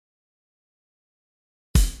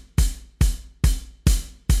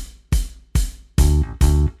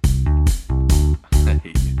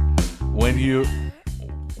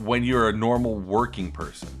when you're a normal working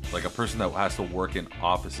person, like a person that has to work in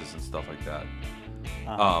offices and stuff like that,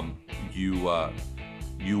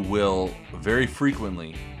 you will very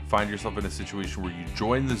frequently find yourself in a situation where you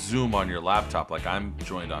join the Zoom on your laptop, like I'm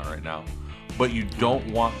joined on right now, but you don't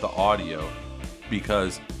want the audio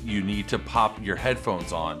because you need to pop your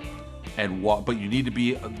headphones on and walk. But you need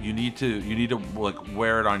to like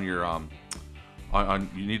wear it on your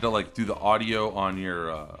you need to like do the audio on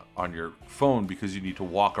your phone because you need to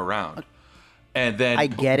walk around. And then I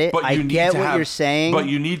get it. But I get what you're saying. But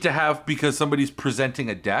you need to have, because somebody's presenting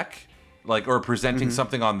a deck, like, or presenting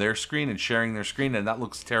something on their screen and sharing their screen, and that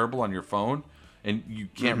looks terrible on your phone, and you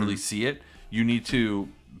can't really see it. You need to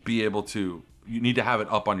be able to. You need to have it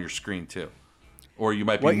up on your screen too, or you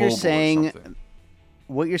might be mobile or something.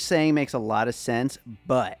 What you're saying makes a lot of sense,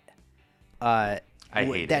 but I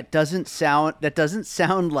hate that it. doesn't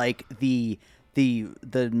sound like the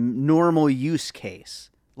normal use case.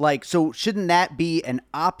 Like, so shouldn't that be an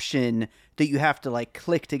option that you have to like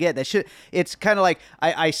click to get? It's kind of like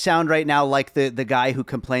I sound right now like the guy who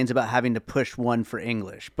complains about having to push one for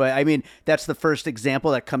English. But I mean, that's the first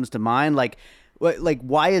example that comes to mind. Like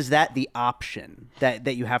why is that the option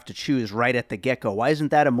that you have to choose right at the get-go? Why isn't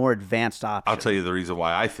that a more advanced option? I'll tell you the reason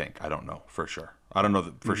why I think. I don't know for sure. I don't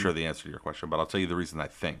know for sure the answer to your question, but I'll tell you the reason I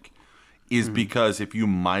think is because if you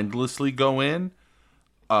mindlessly go in,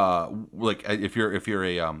 like if you're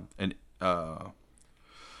an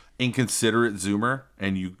inconsiderate Zoomer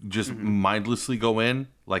and you just mindlessly go in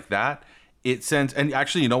like that, it sends. And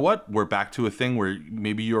actually, you know what? We're back to a thing where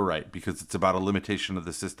maybe you're right, because it's about a limitation of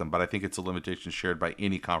the system, but I think it's a limitation shared by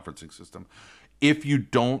any conferencing system. If you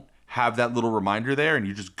don't have that little reminder there and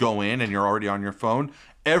you just go in and you're already on your phone,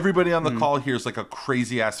 everybody on the call hears like a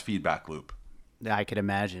crazy ass feedback loop. I could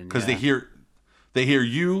imagine, because they hear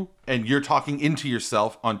you and you're talking into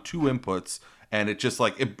yourself on two inputs, and it just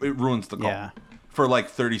like it ruins the call for like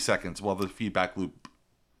 30 seconds while the feedback loop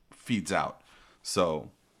feeds out. So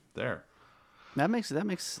there. That makes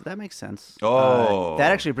sense. Oh,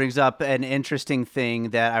 that actually brings up an interesting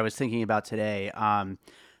thing that I was thinking about today.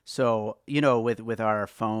 So with our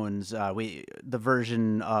phones, the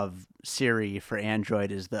version of Siri for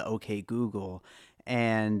Android is the OK Google,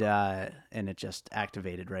 and it just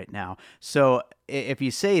activated right now. So if you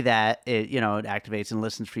say that, it activates and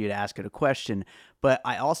listens for you to ask it a question. But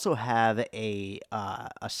I also have a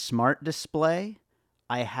smart display.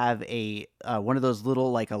 I have a one of those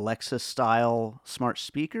little like Alexa style smart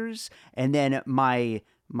speakers, and then my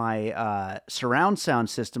surround sound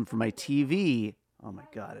system for my TV. Oh my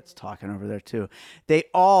God, it's talking over there too. They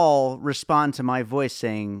all respond to my voice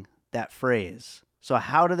saying that phrase. So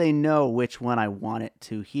how do they know which one I want it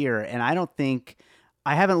to hear? And I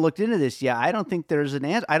haven't looked into this yet. I don't think there's an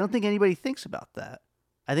answer. I don't think anybody thinks about that.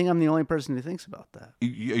 I think I'm the only person who thinks about that.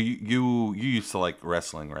 You used to like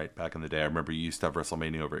wrestling, right? Back in the day. I remember you used to have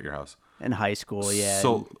WrestleMania over at your house. In high school, yeah.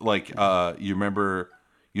 So like, you remember,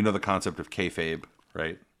 the concept of kayfabe,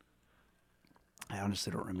 right? I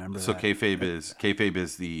honestly don't remember. So that. Kayfabe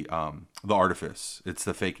is the artifice. It's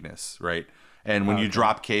the fakeness, right? And when you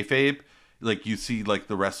drop kayfabe, like you see, like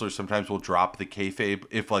the wrestlers sometimes will drop the kayfabe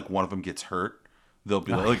if like one of them gets hurt. They'll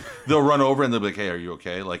be like they'll run over and they'll be like, "Hey, are you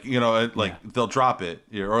okay?" Like they'll drop it,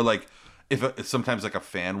 or like if sometimes like a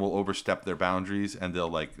fan will overstep their boundaries and they'll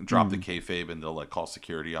like drop the kayfabe and they'll like call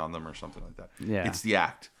security on them or something like that. Yeah, it's the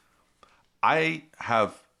act. I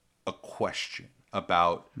have a question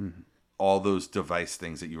about all those device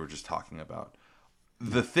things that you were just talking about.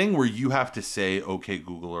 The thing where you have to say "Okay,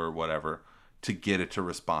 Google" or whatever to get it to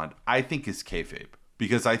respond, I think is kayfabe,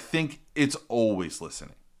 because I think it's always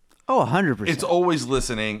listening. Oh, 100%. It's always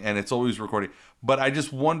listening and it's always recording. But I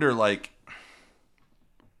just wonder, like,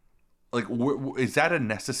 is that a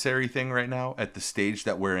necessary thing right now at the stage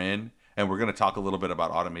that we're in? And we're going to talk a little bit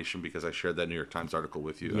about automation because I shared that New York Times article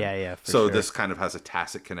with you. Yeah, so sure. This kind of has a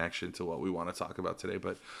tacit connection to what we want to talk about today.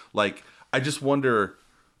 But like, I just wonder,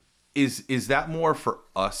 is that more for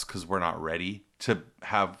us because we're not ready to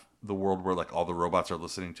have the world where like all the robots are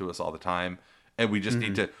listening to us all the time? And we just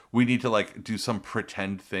need to like do some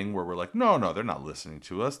pretend thing where we're like, no, they're not listening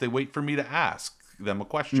to us. They wait for me to ask them a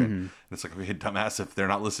question. And it's like, okay, dumbass, if they're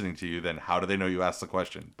not listening to you, then how do they know you asked the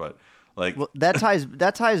question? But like, well, that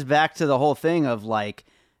ties back to the whole thing of like,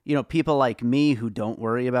 people like me who don't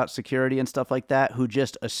worry about security and stuff like that, who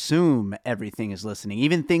just assume everything is listening.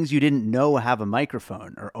 Even things you didn't know have a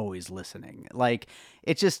microphone are always listening. Like,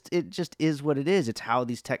 it just is what it is. It's how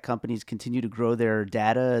these tech companies continue to grow their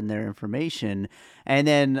data and their information. And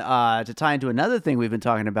then to tie into another thing we've been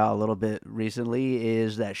talking about a little bit recently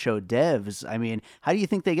is that show Devs. I mean, how do you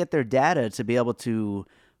think they get their data to be able to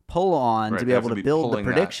pull on Right, to they be have able to be build the pulling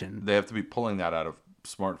that- prediction. They have to be pulling that out of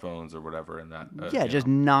smartphones or whatever, and that. Yeah, just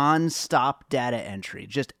non-stop data entry.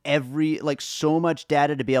 Just so much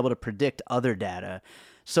data to be able to predict other data.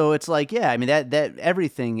 So it's like, yeah, I mean that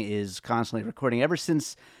everything is constantly recording ever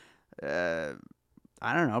since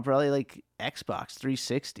I don't know, probably like Xbox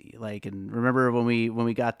 360. Like, and remember when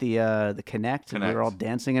we got the Kinect and we were all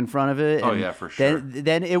dancing in front of it? Oh and yeah, for sure.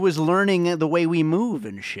 Then it was learning the way we move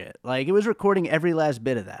and shit. Like, it was recording every last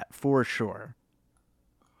bit of that for sure.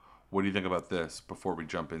 What do you think about this before we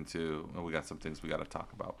jump into? We got some things we got to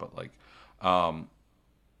talk about, but like,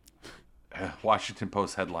 Washington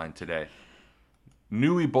Post headline today: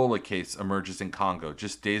 New Ebola case emerges in Congo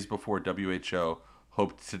just days before WHO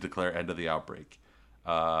hoped to declare end of the outbreak.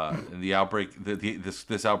 And the outbreak,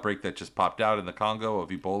 this outbreak that just popped out in the Congo of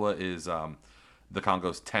Ebola is the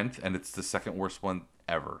Congo's 10th, and it's the second worst one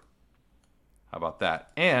ever. How about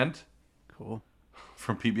that? And cool.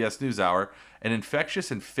 From PBS NewsHour, an infectious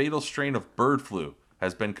and fatal strain of bird flu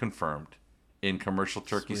has been confirmed in commercial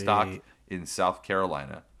turkey stock in South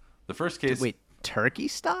Carolina. The first case. Wait, turkey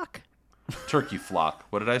stock? Turkey flock.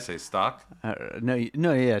 What did I say? Stock? No,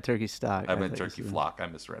 yeah, turkey stock. I meant turkey flock. I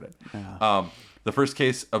misread it. Yeah. The first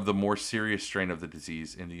case of the more serious strain of the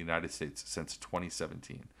disease in the United States since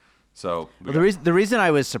 2017. So the reason I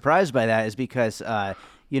was surprised by that is because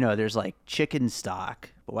there's like chicken stock,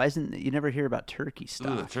 but why isn't you never hear about turkey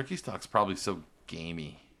stock? Ooh, the turkey stock's probably so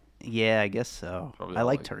gamey. Yeah, I guess so. Probably I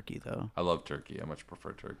like turkey though. I love turkey. I much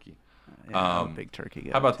prefer turkey. Yeah, I'm a big turkey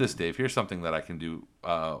guy. How about this, Dave? Here's something that I can do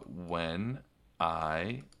when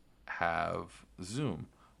I have Zoom,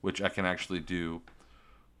 which I can actually do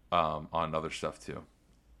on other stuff too.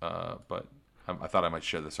 But I thought I might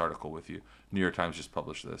share this article with you. New York Times just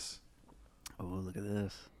published this. Oh, look at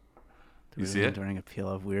this. You see it? During appeal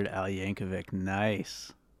of Weird Al Yankovic.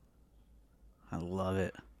 Nice. I love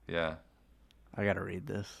it. Yeah. I gotta read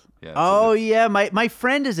this. Yeah. Oh yeah, my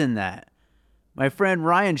friend is in that. My friend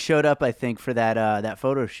Ryan showed up, I think, for that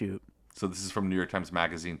photo shoot. So this is from New York Times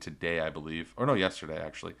Magazine today, I believe. Or no, yesterday,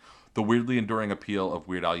 actually. The weirdly enduring appeal of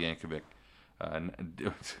Weird Al Yankovic.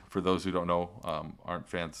 And for those who don't know, aren't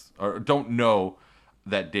fans, or don't know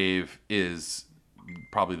that Dave is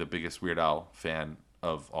probably the biggest Weird Al fan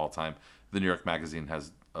of all time. The New York Magazine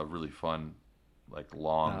has a really fun, like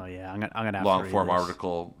long, I'm gonna have long to form read this.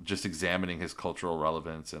 article just examining his cultural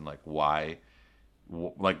relevance and like why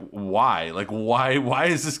is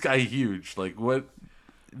this guy huge? Like what?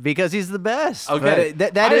 Because he's the best. Okay,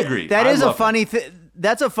 I agree. That I is a love funny thing.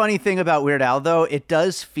 That's a funny thing about Weird Al, though. It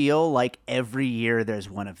does feel like every year there's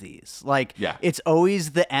one of these. Like, yeah. It's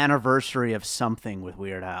always the anniversary of something with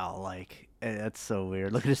Weird Al. Like, that's so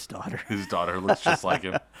weird. Look at his daughter. His daughter looks just like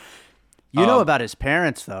him. You know about his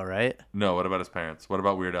parents, though, right? No, what about his parents? What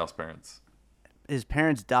about Weird Al's parents? His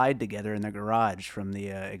parents died together in the garage from the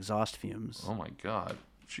exhaust fumes. Oh my God.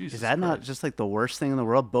 Jesus Is that Christ. not just like the worst thing in the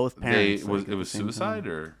world? Both parents. It was suicide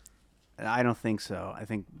or? I don't think so. I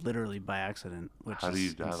think literally by accident. Which How do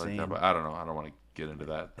you die insane. like that? But I don't know. I don't want to get into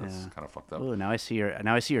that. That's kind of fucked up. Oh, now I see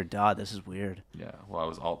your dot. This is weird. Yeah. Well, I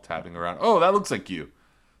was alt tabbing around. Oh, that looks like you.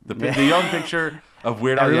 The young picture of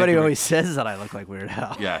Weird Al. Everybody Yankovic. always says that I look like Weird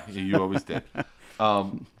Al. Yeah, you always did.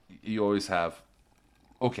 You always have.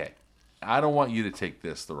 Okay, I don't want you to take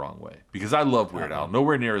this the wrong way because I love Weird Al.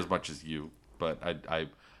 Nowhere near as much as you, but I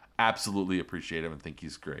absolutely appreciate him and think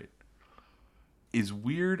he's great. Is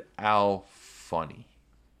Weird Al funny?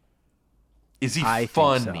 Is he I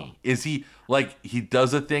funny? think so. Is he like he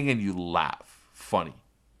does a thing and you laugh? Funny.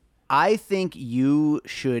 I think you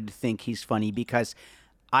should think he's funny because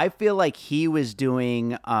I feel like he was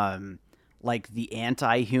doing like the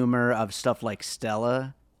anti-humor of stuff like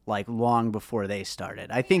Stella like long before they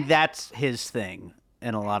started. I think that's his thing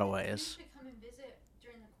in a lot of ways. You should come and visit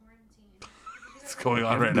during the quarantine. What's going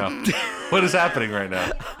on right now? What is happening right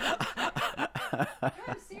now? I'm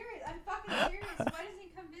serious. I'm fucking serious. Why doesn't he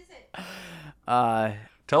come visit?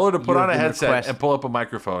 Tell her to put You on a have been headset and pull up a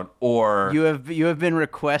microphone, or You have been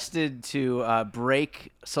requested to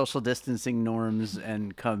break social distancing norms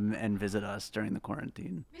and come and visit us during the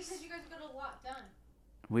quarantine. Because you guys got a lot done.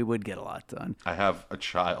 We would get a lot done. I have a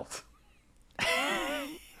child.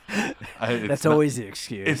 That's always the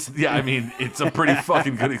excuse. I mean, it's a pretty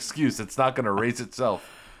fucking good excuse. It's not going to raise itself.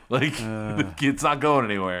 Like, the kid's not going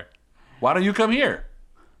anywhere. Why don't you come here?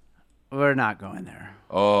 We're not going there.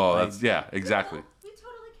 Oh, that's, yeah, exactly. We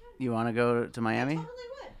totally can. You want to go to Miami? Totally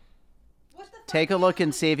would. What the fuck? Take a look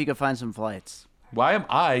and see if you can find some flights. Why am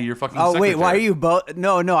I your fucking Oh wait, why are secretary? you both?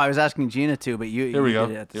 No, I was asking Gina too, but you. Here we you go.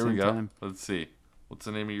 did it at the Here we same go. time. Let's see. What's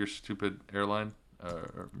the name of your stupid airline?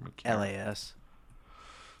 LAS.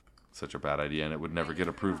 such a bad idea, and it would never get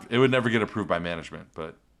approved. It would never get approved by management.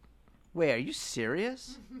 But Wait, are you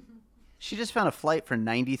serious? She just found a flight for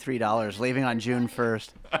 $93, leaving on June 1st.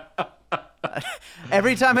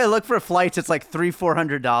 Every time I look for flights, it's like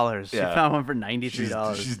 $300-400. She Yeah. found one for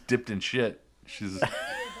 $93. she's dipped in shit. She's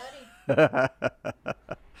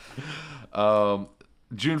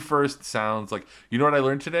June 1st sounds like, you know what I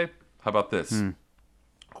learned today? How about this?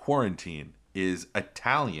 Quarantine is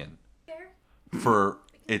Italian for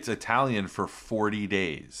 40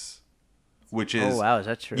 days, which is Oh, wow. Is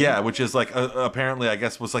that true? yeah, which is like apparently I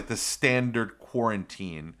guess was like the standard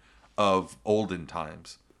quarantine of olden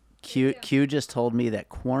times. Q just told me that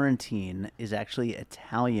quarantine is actually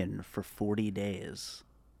Italian for 40 days.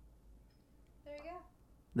 There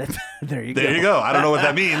you go. There you go. There you go. I don't know what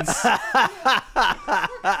that means.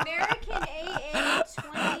 American AA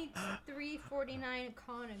 2349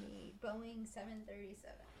 economy, Boeing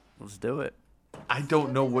 737. Let's do it. I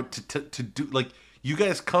don't know what to do. Like, you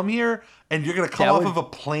guys come here and you're gonna come That off would- of a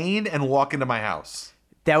plane and walk into my house.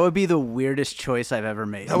 That would be the weirdest choice I've ever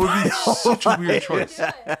made. That would be such a weird choice. Do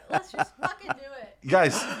it. Let's just fucking do it. You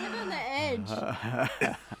guys, Give him the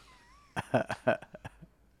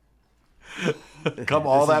edge. come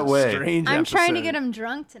all that way. Strange I'm trying to episode. get him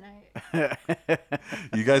drunk tonight.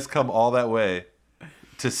 You guys come all that way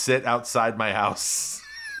to sit outside my house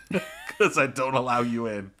because I don't allow you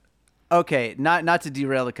in. Okay, not to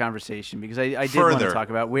derail the conversation because I did want to Further.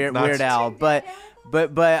 talk about Weird Not- Al, but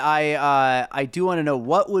I do want to know,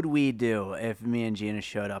 what would we do if me and Gina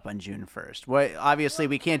showed up on June 1st? What, obviously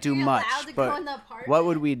we can't do Are you much, allowed to go but in the apartment? what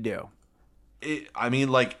would we do? I mean,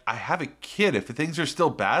 like, I have a kid. If things are still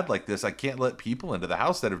bad like this, I can't let people into the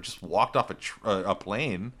house that have just walked off a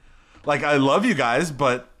plane. Like, I love you guys,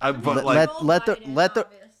 but like, Let the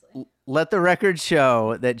Obviously. let the record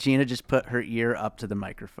show that Gina just put her ear up to the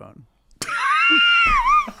microphone.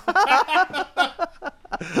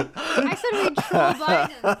 I said we troll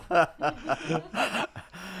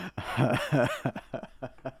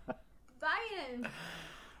Biden.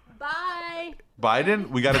 Bye. Biden,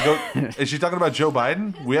 we got to go. Is she talking about Joe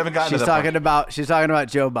Biden? We haven't gotten She's to that talking about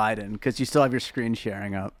Joe Biden because you still have your screen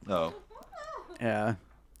sharing up. Oh, Yeah.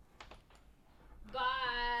 Bye.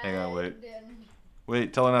 hang on,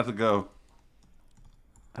 wait. Tell her not to go.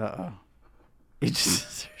 You just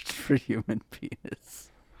searched for human penis.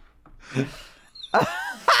 No.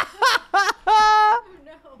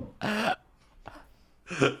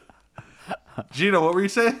 Gina, what were you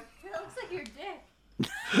saying? It looks like your dick.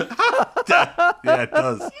 Yeah, it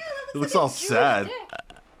does. It looks all sad. Dick.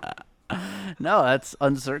 No, that's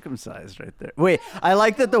uncircumcised right there. Wait, I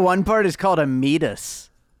like that the one part is called a meatus.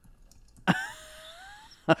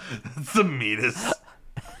 It's the meatest.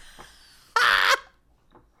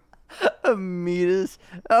 A meatus?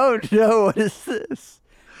 Oh no, what is this?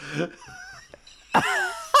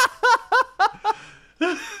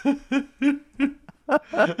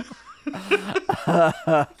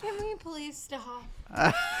 Can we please stop?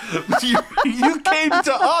 You came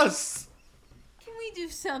to us. Can we do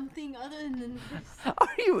something other than this? Are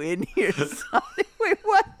you in here? Sonny? Wait,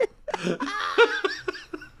 what?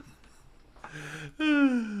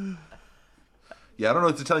 Yeah, I don't know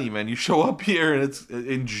what to tell you, man. You show up here and it's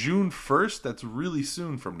in June 1st. That's really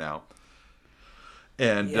soon from now.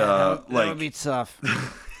 And that would be tough.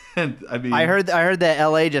 and I mean, I heard that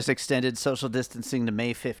LA just extended social distancing to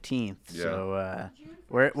May 15th. Yeah. So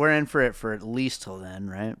we're in for it for at least till then,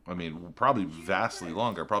 right? I mean, probably vastly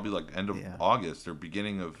longer. Probably like end of Yeah. August or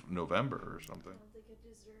beginning of November or something.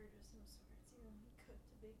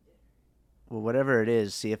 Well, whatever it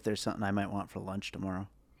is, see if there's something I might want for lunch tomorrow.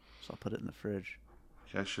 So I'll put it in the fridge.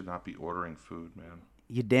 You guys should not be ordering food, man.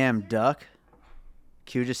 You damn duck.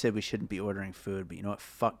 Q just said we shouldn't be ordering food, but you know what?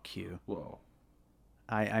 Fuck Q. Whoa.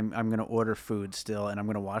 I'm gonna order food still, and I'm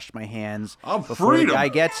gonna wash my hands I'm before freedom. the guy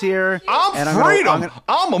gets here. and I'm gonna- freedom.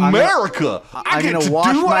 I'm America. I I'm get gonna to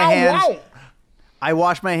wash do what my I hands. want. I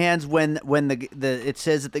wash my hands when the it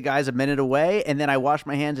says that the guy's a minute away, and then I wash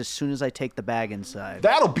my hands as soon as I take the bag inside.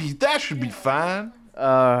 That should be fine.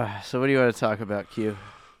 So what do you want to talk about, Q?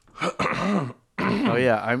 Oh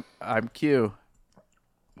yeah, I'm Q,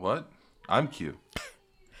 What? I'm Q.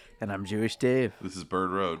 and I'm Jewish Dave. This is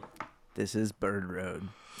Bird Road. This is Bird Road.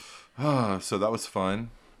 So that was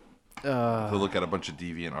fun to look at a bunch of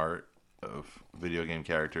deviant art of video game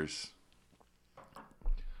characters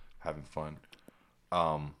having fun.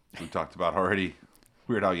 We talked about already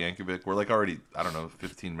Weird Al Yankovic. We're like already, I don't know,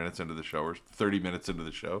 15 minutes into the show or 30 minutes into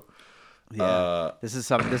the show. Yeah, this is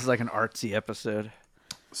like an artsy episode.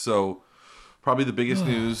 So probably the biggest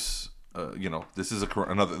news, this is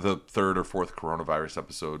the third or fourth coronavirus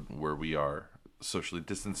episode where we are socially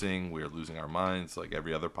distancing. We are losing our minds, like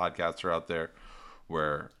every other podcaster out there,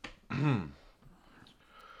 where I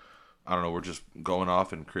don't know, we're just going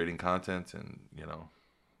off and creating content and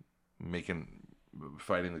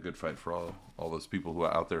fighting the good fight for all those people who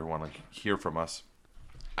are out there who want to hear from us.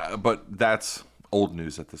 But that's old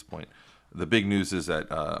news at this point. The big news is that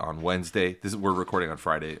on Wednesday, we're recording on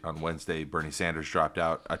Friday. On Wednesday, Bernie Sanders dropped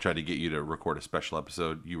out. I tried to get you to record a special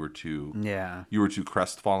episode. You were too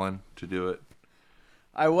crestfallen to do it.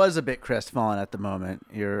 I was a bit crestfallen at the moment.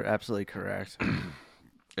 You're absolutely correct.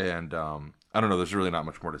 And I don't know. There's really not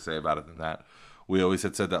much more to say about it than that. We always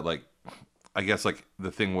had said that, like, I guess, like,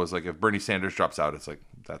 the thing was, like, if Bernie Sanders drops out, it's like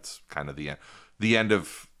that's kind of the end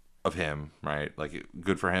of him, right? Like,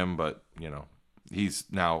 good for him, but he's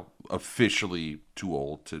now officially too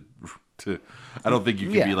old to I don't think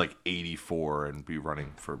you can be like 84 and be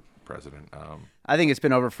running for president. I think it's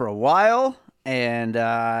been over for a while, and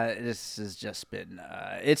this has just been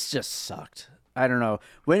it's just sucked. I don't know.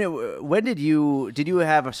 When did you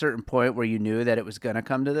have a certain point where you knew that it was going to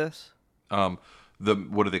come to this? What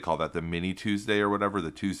do they call that? The mini Tuesday or whatever,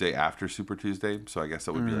 the Tuesday after Super Tuesday. So I guess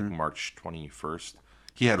that would be like March 21st.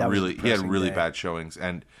 He had really bad showings,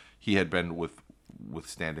 and he had been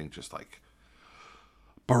withstanding just like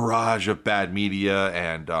barrage of bad media,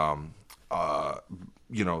 and the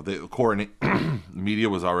media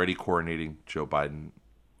was already coronating Joe Biden,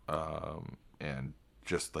 and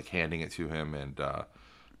just like handing it to him, and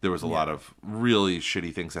there was a lot of really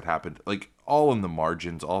shitty things that happened, like all in the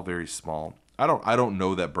margins, all very small. I don't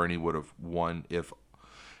know that Bernie would have won if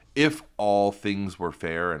all things were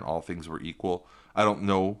fair and all things were equal. I don't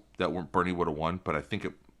know that Bernie would have won, but I think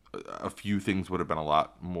a few things would have been a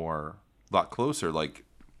lot closer. Like,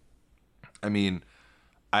 I mean,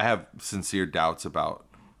 I have sincere doubts about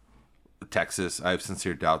Texas. I have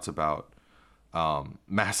sincere doubts about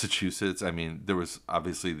Massachusetts. I mean, there was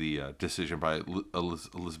obviously the decision by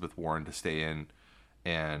Elizabeth Warren to stay in.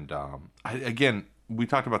 And again, we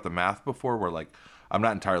talked about the math before, where like I'm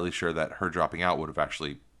not entirely sure that her dropping out would have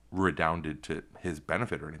actually redounded to his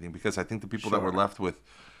benefit or anything, because I think the people that were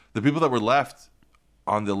left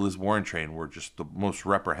on the Liz Warren train were just the most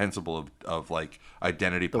reprehensible of like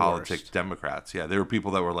identity politics Democrats. Yeah, there were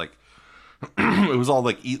people that were like, it was all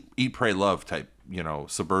like eat, pray, love type,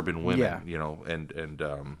 suburban women,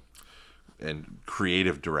 and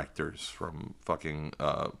creative directors from fucking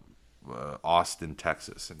Austin,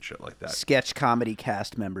 Texas, and shit like that. Sketch comedy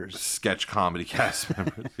cast members.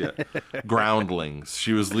 Yeah. Groundlings.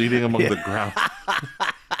 She was leading among the ground.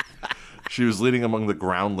 She was leading among the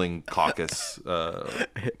groundling caucus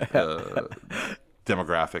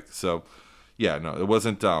demographic. So, yeah, no, it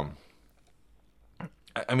wasn't. I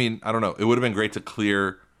mean, I don't know. It would have been great to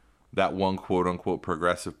clear that one quote unquote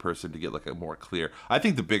progressive person to get like a more clear. I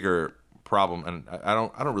think the bigger problem, and I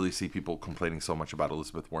don't really see people complaining so much about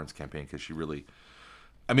Elizabeth Warren's campaign, because she really,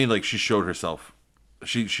 I mean, like, she showed herself.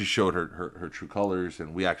 She showed her true colors,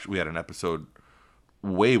 and we had an episode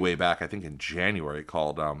way back, I think in January,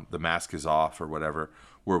 called "The Mask Is Off" or whatever,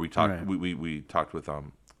 where we talked. Right. We talked with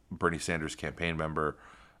Bernie Sanders campaign member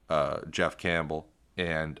Jeff Campbell,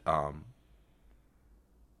 and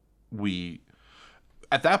we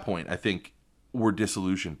at that point, I think, were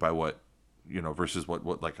disillusioned by what versus what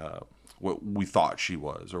we thought she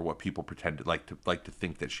was, or what people pretended like to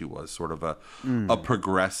think that she was, sort of a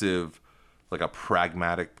progressive, like a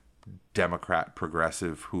pragmatic Democrat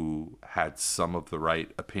progressive who had some of the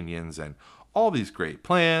right opinions and all these great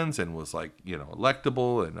plans, and was like,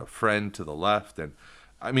 electable and a friend to the left. And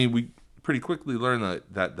I mean, we pretty quickly learned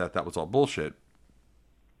that was all bullshit.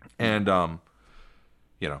 And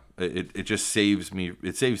it just saves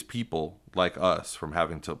people like us from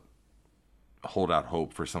having to hold out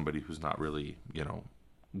hope for somebody who's not really,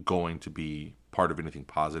 going to be part of anything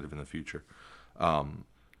positive in the future. I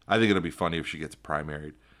think it'll be funny if she gets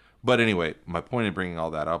primaried. But anyway, my point in bringing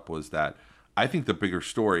all that up was that I think the bigger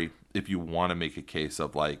story, if you want to make a case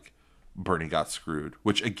of like Bernie got screwed,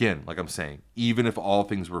 which again, like I'm saying, even if all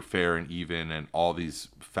things were fair and even and all these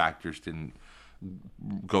factors didn't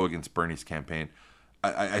go against Bernie's campaign,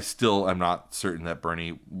 I still am not certain that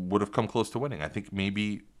Bernie would have come close to winning. I think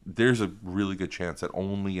maybe there's a really good chance that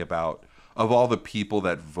only about, of all the people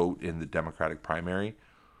that vote in the Democratic primary,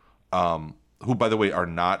 who, by the way, are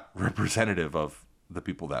not representative of the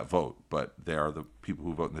people that vote, but they are the people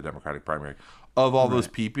who vote in the Democratic primary. Of all those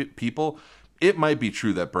people, it might be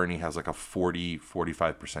true that Bernie has like a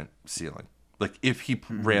 45% ceiling. Like, if he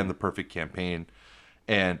ran the perfect campaign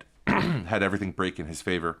and had everything break in his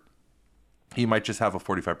favor, he might just have a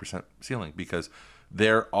 45% ceiling, because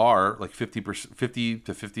there are like 50%, 50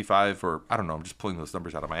 to 55, or I don't know, I'm just pulling those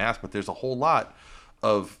numbers out of my ass, but there's a whole lot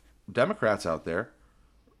of Democrats out there,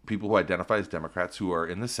 people who identify as Democrats who are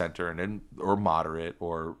in the center or moderate,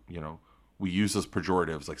 or, we use those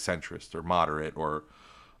pejoratives like centrist or moderate or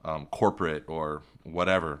corporate or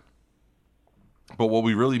whatever. But what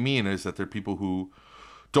we really mean is that they're people who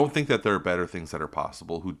don't think that there are better things that are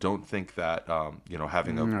possible, who don't think that,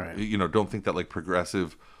 having don't think that like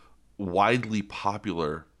progressive, widely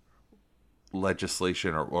popular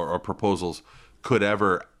legislation or proposals could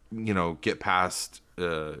ever, get past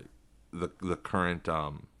the current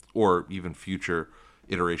or even future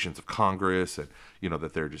iterations of Congress, and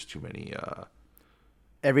that there are just too many.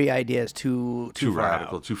 Every idea is too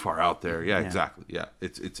radical, out. too far out there. Yeah, exactly. Yeah,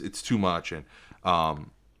 it's too much,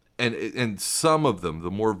 and some of them,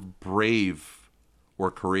 the more brave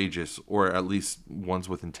or courageous, or at least ones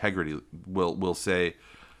with integrity, will say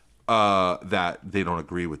that they don't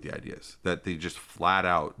agree with the ideas, that they just flat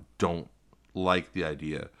out don't like the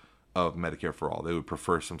idea of Medicare for all. They would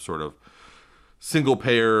prefer some sort of single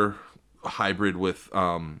payer hybrid with,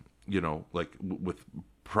 with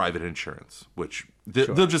private insurance, which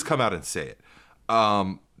they'll just come out and say it.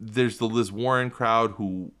 There's the Liz Warren crowd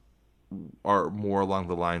who are more along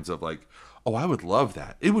the lines of like, oh, I would love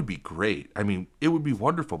that. It would be great. I mean, it would be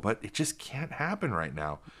wonderful, but it just can't happen right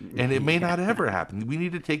now. And it may not ever happen. We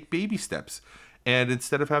need to take baby steps. And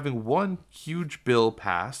instead of having one huge bill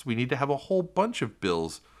passed, we need to have a whole bunch of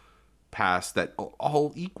bills passed that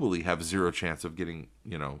all equally have zero chance of getting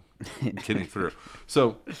through.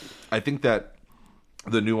 So I think that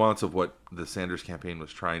the nuance of what the Sanders campaign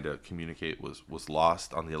was trying to communicate was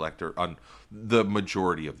lost on the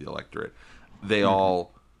majority of the electorate. They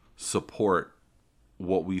all support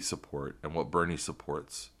what we support and what Bernie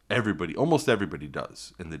supports. Almost everybody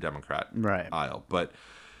does in the Democrat aisle, but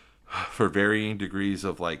for varying degrees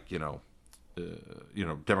of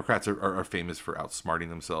Democrats are famous for outsmarting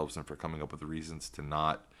themselves and for coming up with reasons to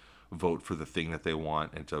not vote for the thing that they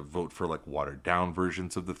want and to vote for like watered down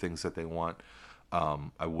versions of the things that they want.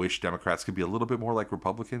 I wish Democrats could be a little bit more like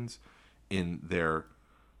Republicans in their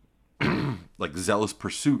like zealous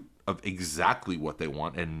pursuit of exactly what they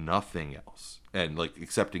want and nothing else, and like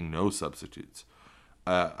accepting no substitutes.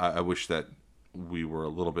 I wish that we were a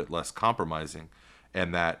little bit less compromising,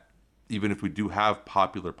 and that even if we do have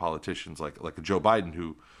popular politicians like Joe Biden,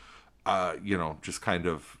 who just kind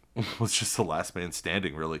of was just the last man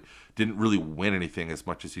standing, really didn't really win anything as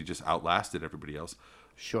much as he just outlasted everybody else.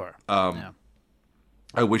 Sure.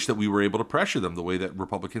 I wish that we were able to pressure them the way that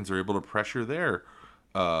Republicans are able to pressure their,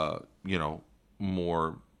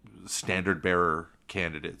 more standard bearer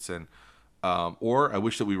candidates. And, or I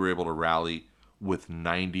wish that we were able to rally with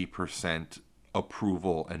 90%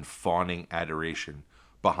 approval and fawning adoration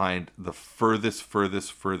behind the furthest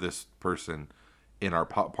person in our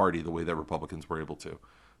party, the way that Republicans were able to,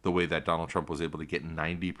 the way that Donald Trump was able to get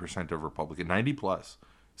 90% of Republican, 90 plus.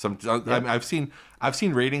 I've seen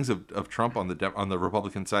ratings of Trump on the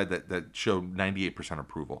Republican side that show 98%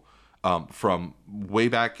 approval, from way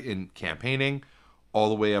back in campaigning all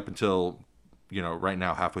the way up until right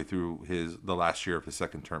now, halfway through the last year of his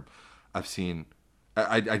second term. I've seen.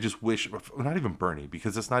 I just wish, not even Bernie,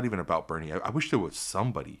 because it's not even about Bernie. I wish there was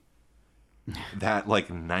somebody that like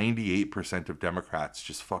 98% of Democrats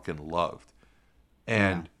just fucking loved,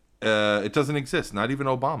 and it doesn't exist. Not even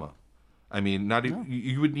Obama. I mean, not even,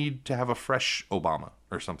 you would need to have a fresh Obama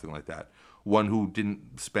or something like that. One who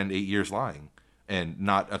didn't spend 8 years lying and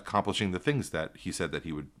not accomplishing the things that he said that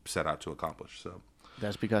he would set out to accomplish. So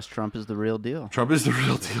that's because Trump is the real deal. Trump is the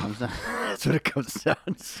real deal. That's what it comes down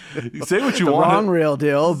to. Say what you the want. Wrong real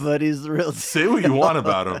deal, but he's the real deal. Say what you want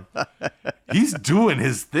about him. He's doing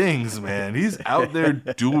his things, man. He's out there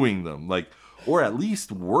doing them, or at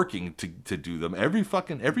least working to do them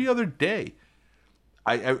every other day.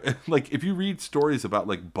 I like, if you read stories about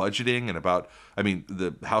like budgeting and about,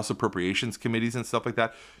 the House Appropriations Committees and stuff like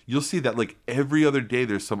that, you'll see that like every other day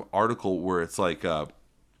there's some article where it's like, a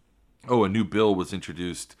new bill was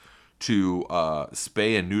introduced to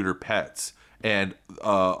spay and neuter pets, and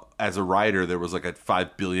as a rider there was like a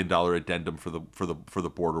 $5 billion addendum for the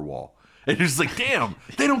border wall, and you're just like, damn,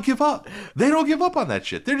 they don't give up. They don't give up on that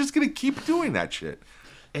shit. They're just gonna keep doing that shit,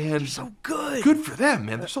 and they're so good. Good for them,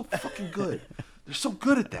 man. They're so fucking good. They're so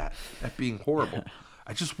good at that, at being horrible.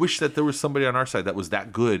 I just wish that there was somebody on our side that was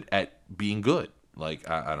that good at being good. Like,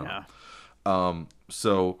 I don't know.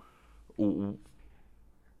 So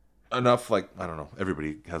enough, I don't know.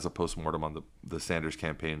 Everybody has a postmortem on the Sanders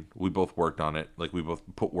campaign. We both worked on it. Like, we both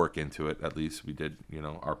put work into it. At least we did,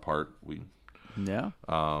 our part.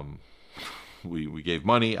 we gave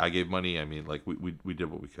money. I gave money. I mean, like we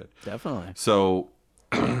did what we could. Definitely. So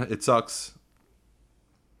it sucks.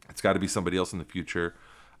 It's got to be somebody else in the future.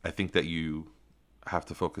 I think that you have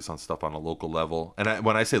to focus on stuff on a local level. And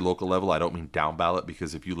when I say local level, I don't mean down ballot,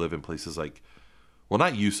 because if you live in places like, well,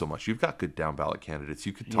 not you so much. You've got good down ballot candidates.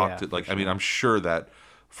 You could talk to, like, I mean, I'm sure that,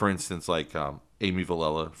 for instance, like Amy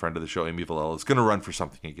Villela, friend of the show, Amy Villela, is going to run for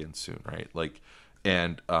something again soon, right? Like,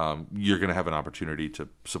 and you're going to have an opportunity to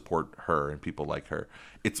support her and people like her.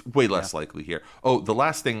 It's way less likely here. Oh, the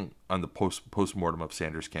last thing on the post-mortem of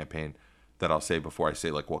Sanders' campaign that I'll say before I say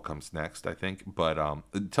like what comes next, I think. But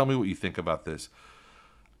tell me what you think about this.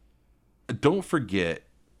 Don't forget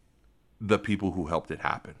the people who helped it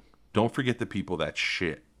happen. Don't forget the people that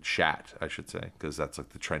shat, I should say, because that's like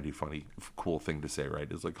the trendy, funny, cool thing to say, right?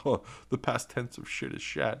 It's like, oh, the past tense of shit is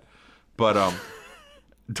shat. But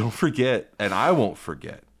don't forget, and I won't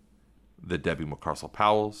forget, the Debbie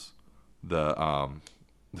McCarcel-Powells, the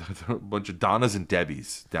bunch of Donnas and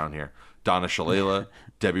Debbies down here. Donna Shalala,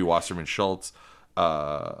 Debbie Wasserman Schultz,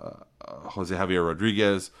 Jose Javier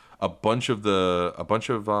Rodriguez, a bunch of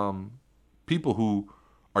people who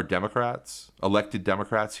are Democrats, elected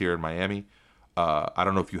Democrats here in Miami. I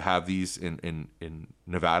don't know if you have these in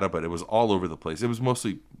Nevada, but it was all over the place. It was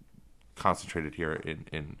mostly concentrated here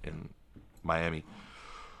in Miami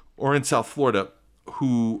or in South Florida,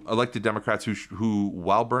 who elected Democrats who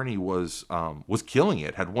while Bernie was killing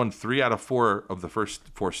it, had won 3 out of 4 of the first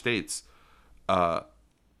 4 states. The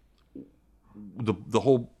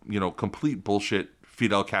whole, complete bullshit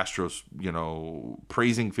Fidel Castro's,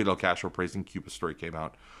 praising Fidel Castro, praising Cuba story came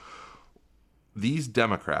out. These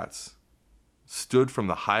Democrats stood from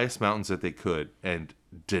the highest mountains that they could and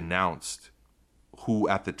denounced who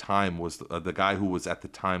at the time was the guy who was at the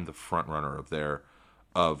time the front runner for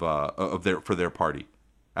their party.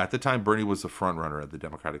 At the time, Bernie was the front runner of the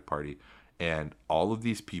Democratic Party, and all of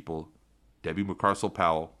these people, Debbie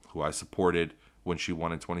McCarcel-Powell, who I supported when she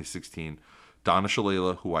won in 2016, Donna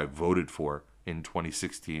Shalala, who I voted for in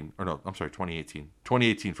 2016, or no, I'm sorry,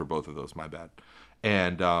 2018 for both of those, my bad,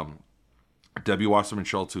 and Debbie Wasserman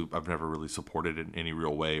Schultz, who I've never really supported in any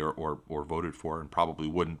real way or voted for, and probably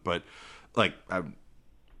wouldn't, but like,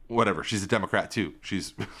 whatever, she's a Democrat too.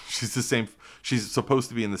 She's the same. She's supposed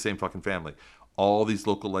to be in the same fucking family. All these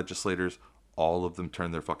local legislators, all of them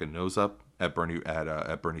turned their fucking nose up at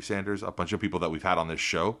Bernie Sanders. A bunch of people that we've had on this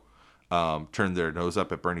show turned their nose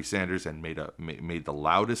up at Bernie Sanders and made the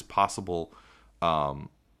loudest possible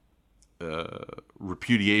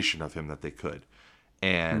repudiation of him that they could.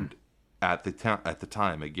 And at the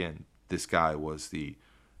time, again, this guy was the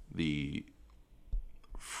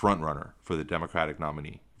front runner for the Democratic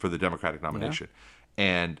nomination.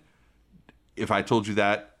 And if I told you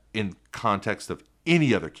that in context of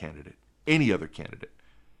any other candidate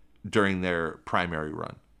during their primary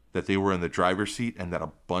run, that they were in the driver's seat and that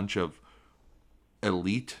a bunch of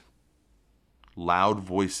elite, loud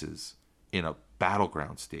voices in a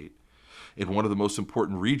battleground state, in one of the most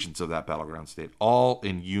important regions of that battleground state, all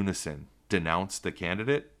in unison denounced the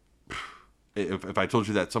candidate. If I told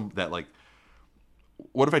you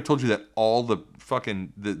what if I told you that all the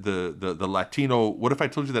fucking the Latino? What if I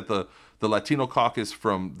told you that the Latino caucus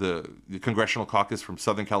from the congressional caucus from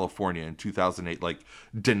Southern California in 2008 like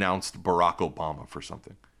denounced Barack Obama for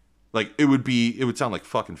something? Like it would sound like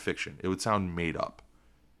fucking fiction. It would sound made up.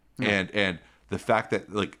 And the fact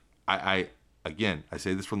that like I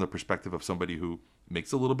say this from the perspective of somebody who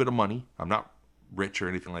makes a little bit of money. I'm not rich or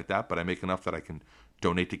anything like that, but I make enough that I can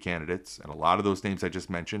donate to candidates, and a lot of those names I just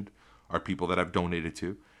mentioned are people that I've donated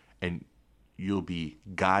to, and you'll be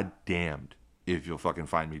goddamned if you'll fucking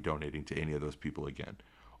find me donating to any of those people again,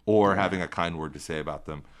 or having a kind word to say about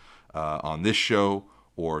them on this show,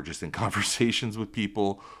 or just in conversations with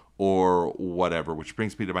people, or whatever. Which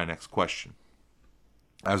brings me to my next question.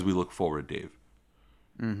 As we look forward, Dave,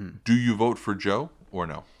 do you vote for Joe or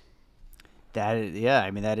no?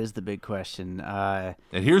 That is the big question. And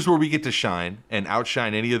here's where we get to shine and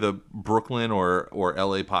outshine any of the Brooklyn or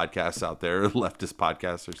LA podcasts out there, leftist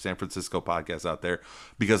podcasts or San Francisco podcasts out there,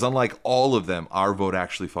 because unlike all of them, our vote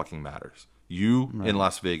actually fucking matters. You in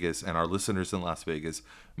Las Vegas and our listeners in Las Vegas,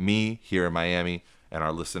 me here in Miami and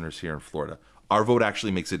our listeners here in Florida. Our vote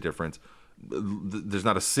actually makes a difference. There's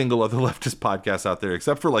not a single other leftist podcast out there,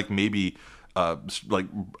 except for like maybe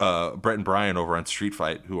Brett and Brian over on Street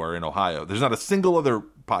Fight, who are in Ohio. There's not a single other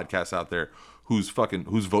podcast out there whose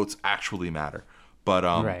votes actually matter. But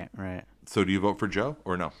right. So do you vote for Joe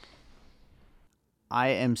or no? I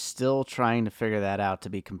am still trying to figure that out, to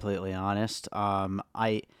be completely honest.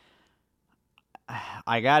 I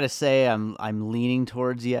gotta say I'm leaning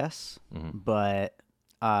towards yes, but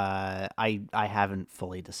I haven't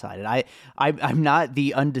fully decided. I'm not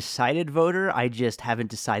the undecided voter. I just haven't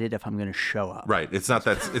decided if I'm going to show up. Right. It's not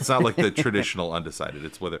like the traditional undecided.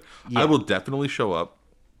 It's whether Yeah. I will definitely show up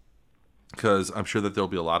because I'm sure that there'll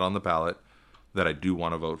be a lot on the ballot that I do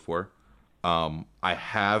want to vote for. I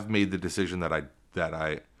have made the decision that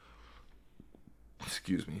I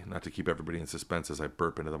excuse me, not to keep everybody in suspense as I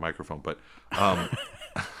burp into the microphone, but I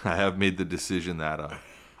have made the decision that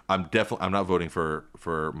I'm not voting for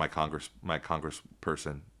my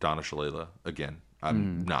congressperson Donna Shalala again.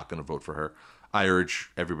 I'm not going to vote for her. I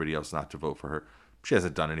urge everybody else not to vote for her. She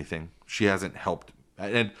hasn't done anything. She hasn't helped.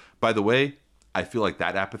 And by the way, I feel like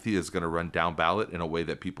that apathy is going to run down ballot in a way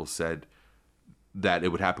that people said that it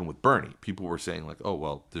would happen with Bernie. People were saying like, oh,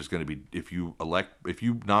 well, there's going to be, if you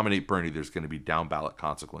nominate Bernie, there's going to be down ballot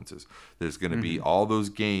consequences. There's going to be all those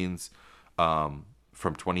gains from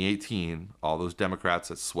 2018, all those Democrats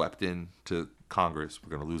that swept into Congress. We're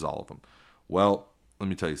going to lose all of them. Well, let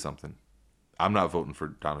me tell you something. I'm not voting for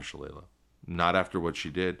Donna Shalala. Not after what she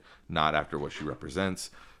did. Not after what she represents.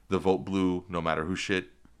 The vote blue, no matter who shit,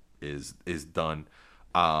 is done.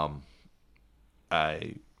 I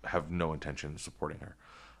have no intention of supporting her.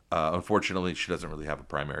 Unfortunately, she doesn't really have a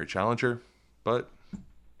primary challenger, but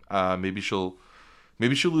maybe she'll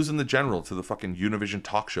lose in the general to the fucking Univision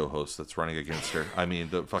talk show host that's running against her. I mean,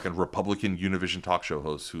 the fucking Republican Univision talk show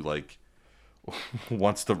host who like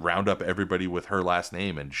wants to round up everybody with her last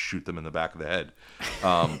name and shoot them in the back of the head.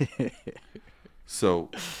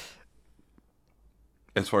 So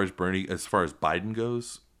as far as Biden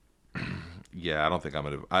goes, yeah, I don't think I'm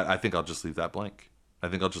gonna. I think I'll just leave that blank. I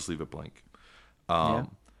think I'll just leave it blank.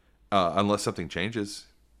 Unless something changes.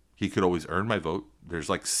 He could always earn my vote. There's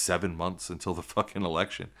like 7 months until the fucking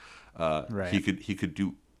election. Right. He could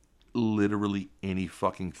do literally any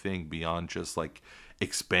fucking thing beyond just like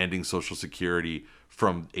expanding Social Security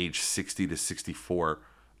from age 60 to 64,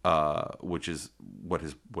 which is what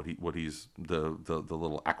he's the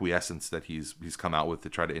little acquiescence that he's come out with to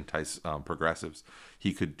try to entice progressives.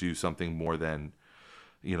 He could do something more than,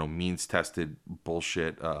 means tested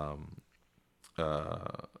bullshit.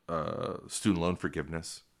 Student loan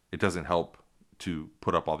forgiveness. It doesn't help to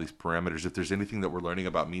put up all these parameters. If there's anything that we're learning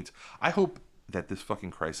about means, I hope that this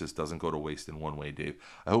fucking crisis doesn't go to waste in one way, Dave.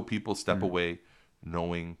 I hope people step away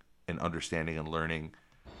knowing and understanding and learning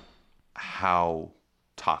how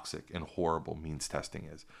toxic and horrible means testing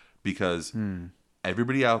is. Because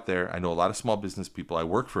everybody out there, I know a lot of small business people. I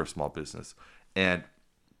work for a small business, and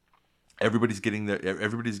everybody's getting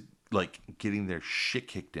their shit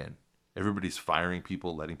kicked in. Everybody's firing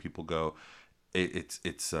people, letting people go.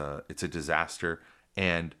 It's a disaster,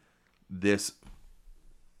 and this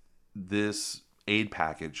aid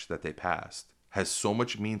package that they passed has so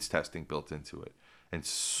much means testing built into it, and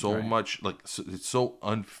so much it's so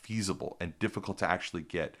unfeasible and difficult to actually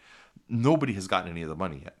get. Nobody has gotten any of the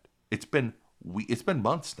money yet. It's been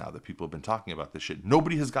months now that people have been talking about this shit.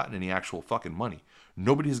 Nobody has gotten any actual fucking money.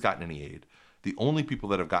 Nobody has gotten any aid. The only people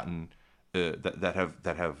that have gotten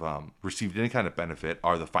that have received any kind of benefit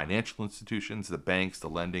are the financial institutions, the banks, the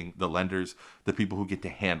lenders, the people who get to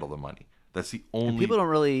handle the money. That's the only. And people don't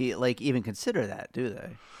really even consider that, do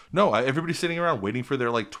they? No, everybody's sitting around waiting for their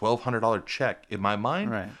 $1,200 check. In my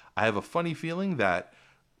mind, Right. I have a funny feeling that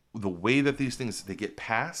the way that these things they get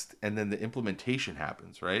passed and then the implementation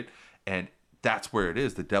happens, right? And that's where it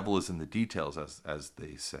is. The devil is in the details, as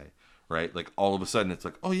they say, right? Like all of a sudden, it's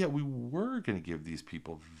like, oh yeah, we were going to give these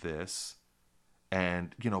people this.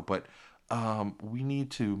 And, but we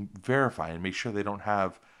need to verify and make sure they don't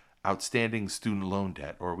have outstanding student loan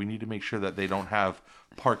debt, or we need to make sure that they don't have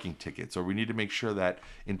parking tickets, or we need to make sure that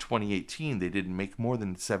in 2018 they didn't make more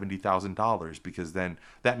than $70,000, because then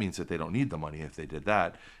that means that they don't need the money if they did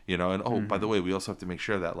that, and by the way, we also have to make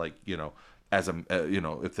sure that as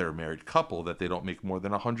if they're a married couple, that they don't make more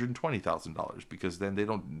than $120,000, because then they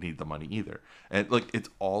don't need the money either. And it's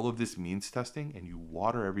all of this means testing, and you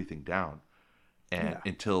water everything down. And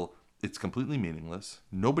until it's completely meaningless,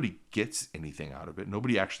 nobody gets anything out of it.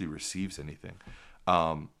 Nobody actually receives anything.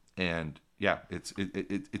 And yeah, it's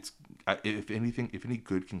if anything, if any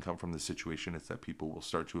good can come from this situation, it's that people will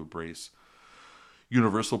start to embrace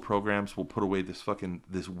universal programs. Will put away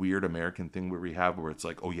this weird American thing where it's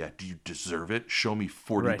like, oh yeah, do you deserve it? Show me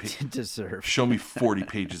 40 deserve. Show me 40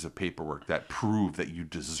 pages of paperwork that prove that you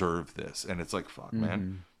deserve this. And it's like, fuck,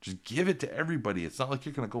 man, just give it to everybody. It's not like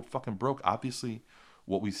you're gonna go fucking broke. Obviously,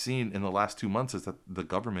 what we've seen in the last 2 months is that the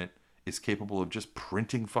government is capable of just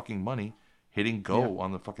printing fucking money, hitting go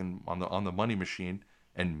on the fucking on the money machine,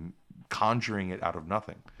 and conjuring it out of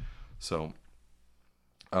nothing. So,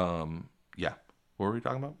 yeah. What were we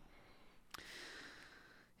talking about?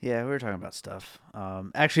 Yeah, we were talking about stuff.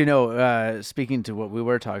 Actually, no. Speaking to what we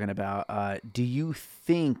were talking about, do you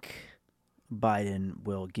think Biden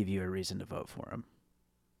will give you a reason to vote for him?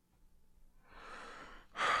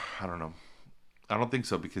 I don't know. I don't think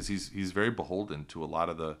so because he's very beholden to a lot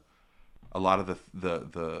of the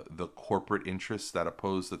the corporate interests that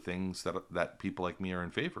oppose the things that people like me are in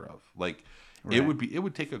favor of. Like Right. it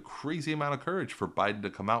would take a crazy amount of courage for Biden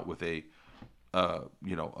to come out with a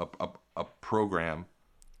you know a program,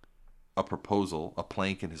 a proposal, a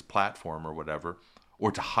plank in his platform or whatever,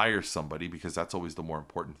 or to hire somebody, because that's always the more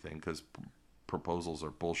important thing, because proposals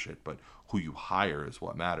are bullshit, but who you hire is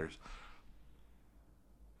what matters.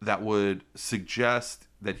 That would suggest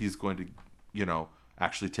that he's going to, you know,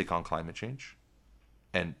 actually take on climate change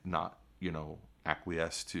and not, you know,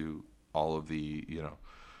 acquiesce to all of the, you know,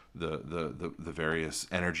 the various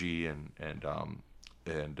energy and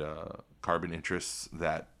carbon interests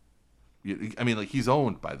that, I mean, like, he's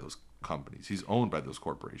owned by those companies. He's owned by those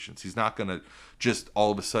corporations. He's not going to just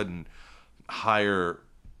all of a sudden hire,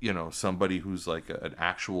 you know, somebody who's like an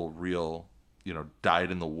actual real, you know, dyed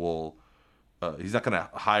in the wool. He's not going to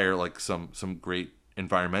hire like some great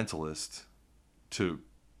environmentalist to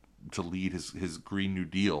lead his Green New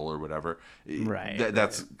Deal or whatever. Right.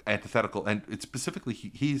 That's antithetical. And it's specifically,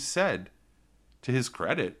 he's said, to his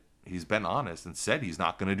credit, he's been honest and said he's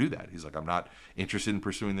not going to do that. He's like, I'm not interested in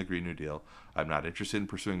pursuing the Green New Deal. I'm not interested in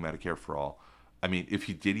pursuing Medicare for all. I mean, if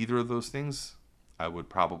he did either of those things, I would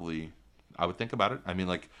think about it. I mean,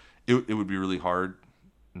 like, it would be really hard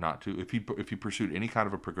not to, if he pursued any kind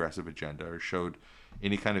of a progressive agenda or showed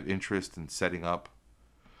any kind of interest in setting up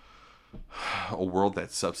a world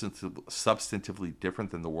that's substantively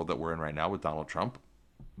different than the world that we're in right now with Donald Trump.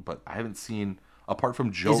 But I haven't seen, apart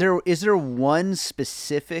from Joe. Is there one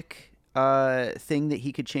specific thing that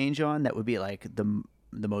he could change on that would be like the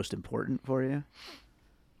most important for you?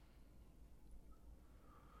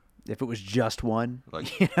 If it was just one,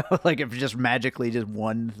 Like, you know, like if just magically just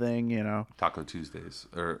one thing, you know, Taco Tuesdays,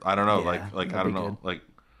 or I don't know, Yeah, like I that'd don't be know, good. like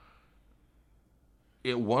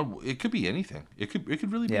it could be anything. It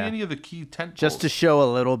could really be Yeah. any of the key tent just to poles. show a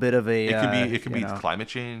little bit of a. It could you be know. climate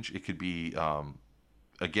change. It could be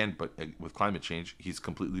again, but with climate change, he's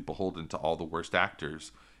completely beholden to all the worst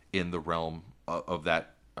actors in the realm of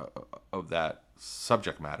that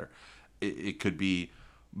subject matter. It could be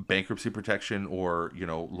bankruptcy protection, or, you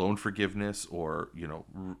know, loan forgiveness, or, you know,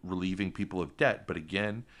 relieving people of debt. But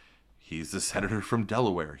again, he's the senator from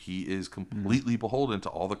Delaware. He is completely beholden to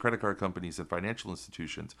all the credit card companies and financial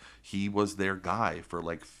institutions. He was their guy for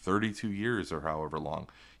like 32 years or however long.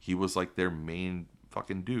 He was like their main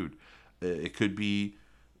fucking dude. It could be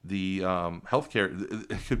the healthcare.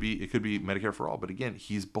 It could be Medicare for all. But again,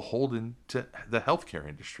 he's beholden to the healthcare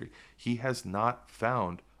industry. He has not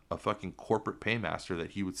found a fucking corporate paymaster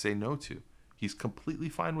that he would say no to. He's completely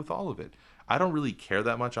fine with all of it. I don't really care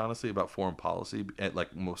that much, honestly, about foreign policy.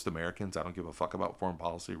 Like most Americans, I don't give a fuck about foreign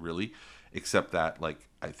policy, really, except that, like,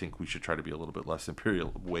 I think we should try to be a little bit less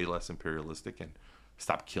way less imperialistic, and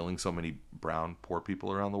stop killing so many brown, poor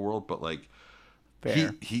people around the world. But, like,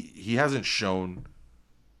 Fair. he hasn't shown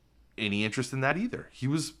any interest in that either. He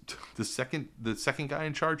was the second guy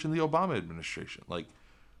in charge in the Obama administration. Like,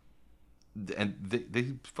 and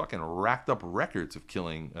they fucking racked up records of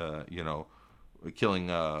killing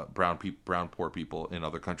brown poor people in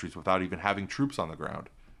other countries without even having troops on the ground.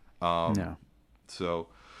 No. So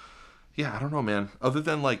yeah, I don't know, man. Other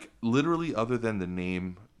than the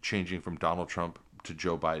name changing from Donald Trump to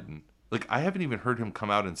Joe Biden, like, I haven't even heard him come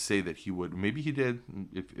out and say that he would. Maybe he did.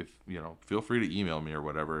 If you know, feel free to email me or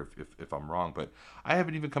whatever if I'm wrong. But I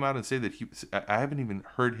haven't even come out and say that I haven't even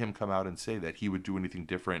heard him come out and say that he would do anything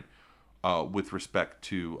different with respect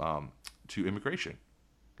to immigration.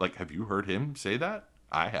 Like, have you heard him say that?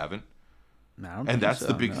 I haven't. I don't And think that's so,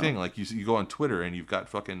 the big no. thing. Like, you go on Twitter and you've got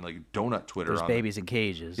fucking like donut Twitter. There's on babies in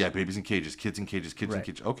cages. Yeah, babies in cages, kids in cages, kids in Right.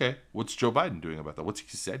 cages. Okay, what's Joe Biden doing about that? What's he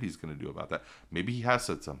said he's going to do about that? Maybe he has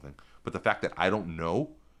said something, but the fact that I don't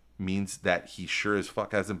know means that he sure as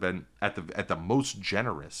fuck hasn't been at the most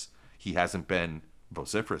generous. He hasn't been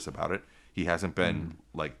vociferous about it. He hasn't been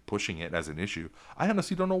like pushing it as an issue. I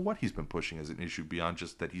honestly don't know what he's been pushing as an issue beyond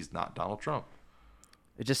just that he's not Donald Trump.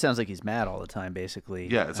 It just sounds like he's mad all the time, basically.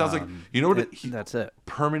 Yeah, it sounds like, you know what? That's it.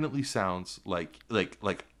 Permanently sounds like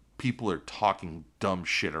people are talking dumb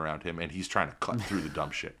shit around him, and he's trying to cut through the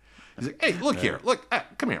dumb shit. He's like, "Hey, look here, look,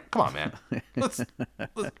 come here, come on, man, let's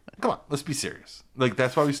come on, let's be serious." Like,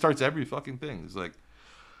 that's why he starts every fucking thing. He's like,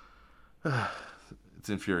 it's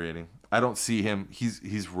infuriating. I don't see him.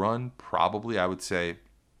 He's run probably, I would say,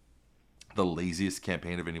 the laziest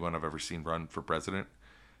campaign of anyone I've ever seen run for president.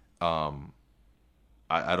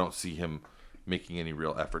 I don't see him making any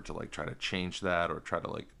real effort to like try to change that or try to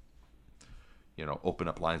like, open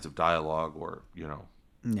up lines of dialogue or,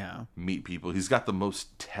 No. meet people. He's got the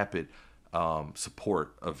most tepid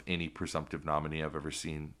support of any presumptive nominee I've ever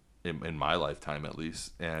seen in my lifetime, at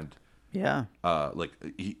least. And Yeah.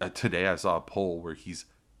 today I saw a poll where he's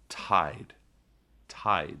tied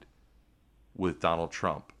with Donald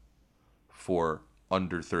Trump for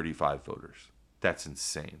under 35 voters. That's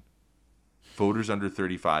insane. Voters under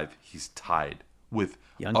 35, he's tied with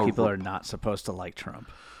Young people are not supposed to like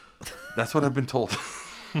Trump. That's what I've been told.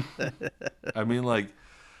 I mean, like,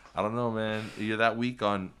 I don't know, man. You're that weak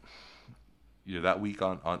on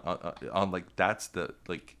like, that's the,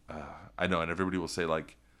 like, I know. And everybody will say, well,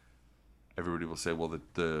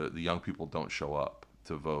 the young people don't show up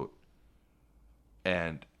to vote.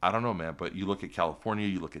 And I don't know, man, but you look at California,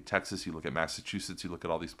 you look at Texas, you look at Massachusetts, you look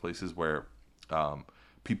at all these places where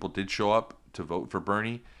people did show up to vote for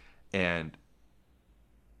Bernie, and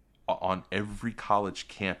on every college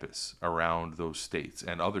campus around those states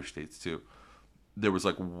and other states too, there was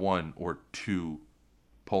like 1 or 2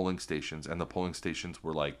 polling stations, and the polling stations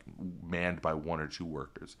were like manned by 1 or 2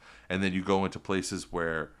 workers. And then you go into places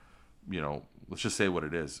where, let's just say what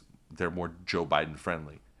it is, they're more Joe Biden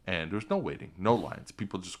friendly, and there's no waiting, no lines,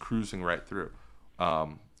 people just cruising right through.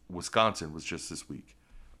 Wisconsin was just this week.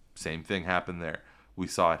 Same thing happened there. We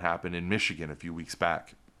saw it happen in Michigan a few weeks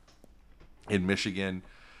back. In Michigan,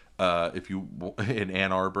 in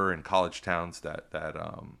Ann Arbor and college towns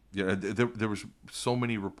there was so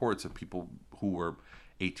many reports of people who were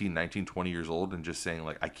 18, 19, 20 years old and just saying,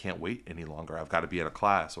 like, I can't wait any longer. I've got to be at a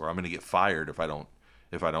class, or I'm going to get fired if I don't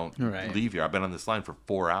Right. leave here. I've been on this line for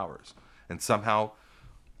 4 hours. And somehow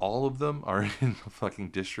all of them are in the fucking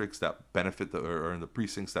districts that benefit or in the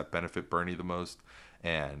precincts that benefit Bernie the most.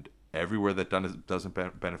 And everywhere that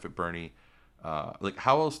doesn't benefit Bernie, like,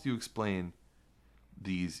 how else do you explain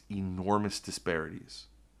these enormous disparities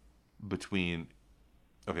between,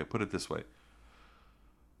 okay, put it this way.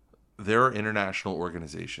 There are international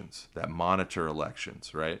organizations that monitor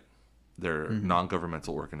elections, right? They're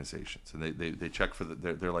non-governmental organizations, and they check for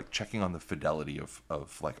they're like checking on the fidelity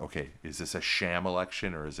of like, okay, is this a sham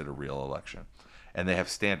election or is it a real election? And they have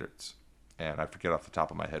standards, and I forget off the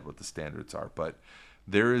top of my head what the standards are, but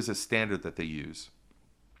there is a standard that they use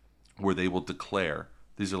where they will declare,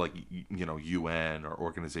 these are like, UN or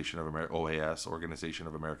Organization of America, OAS, Organization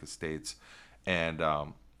of American States, and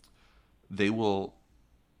they will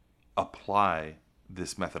apply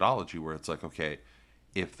this methodology where it's like, okay,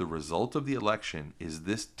 if the result of the election is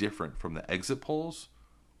this different from the exit polls,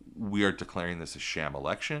 we are declaring this a sham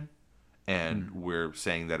election, and we're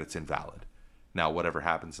saying that it's invalid. Now, whatever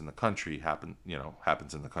happens in the country happens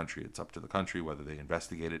in the country. It's up to the country whether they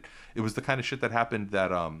investigate it. It was the kind of shit that happened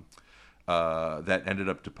that that ended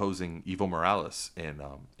up deposing Evo Morales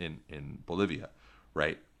in Bolivia,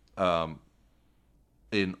 right?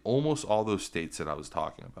 In almost all those states that I was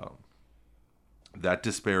talking about, that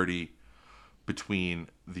disparity between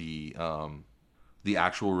the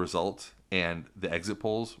actual result and the exit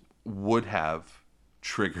polls would have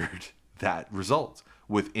triggered that result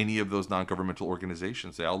with any of those non-governmental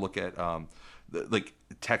organizations. They all look at like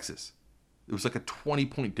Texas. It was like a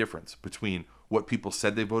 20-point difference between what people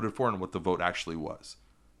said they voted for and what the vote actually was.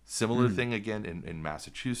 Similar thing again in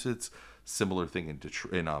Massachusetts. Similar thing in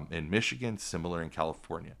Detroit, in Michigan. Similar in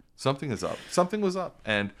California. Something is up. Something was up.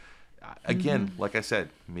 And again, like I said,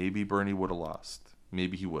 maybe Bernie would have lost.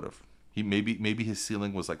 Maybe he would have. Maybe his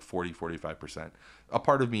ceiling was like 40-45%. A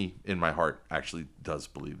part of me in my heart actually does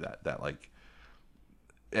believe that like,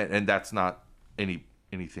 and that's not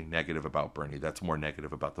anything negative about Bernie. That's more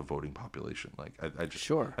negative about the voting population. Like I just,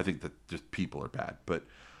 Sure. I think that just people are bad, but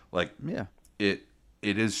like, Yeah. it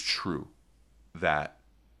is true that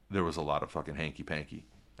there was a lot of fucking hanky panky,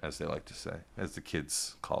 as they like to say, as the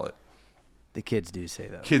kids call it. The kids do say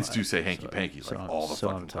that. Kids do say hanky panky like all the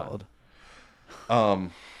fucking I'm told.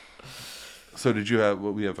 time. So did you have?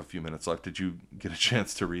 Well, we have a few minutes left. Did you get a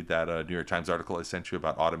chance to read that New York Times article I sent you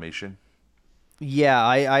about automation? Yeah,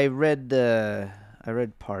 I read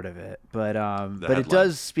part of it, but it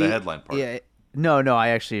does speak. The headline part. Yeah. No, I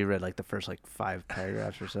actually read like the first like 5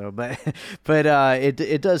 paragraphs or so, but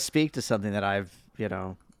it does speak to something that I've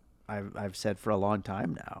said for a long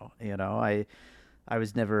time now. I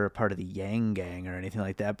was never a part of the Yang Gang or anything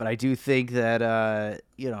like that, but I do think that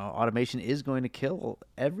automation is going to kill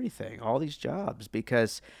everything, all these jobs,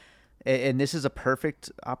 because, and this is a perfect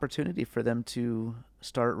opportunity for them to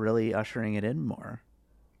start really ushering it in more.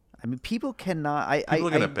 I mean, people cannot. People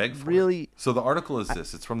are going to beg for really. it. So the article is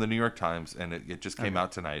this. It's from the New York Times, and it just came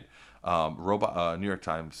out tonight. New York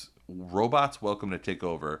Times robots welcome to take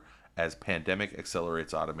over as pandemic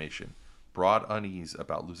accelerates automation. Broad unease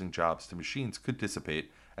about losing jobs to machines could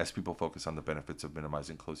dissipate as people focus on the benefits of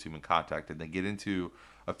minimizing close human contact. And they get into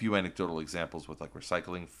a few anecdotal examples with like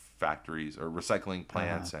recycling factories or recycling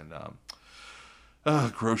plants and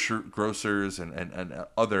grocers and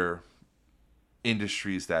other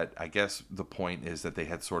industries that I guess the point is that they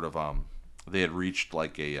had sort of they had reached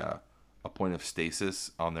like a point of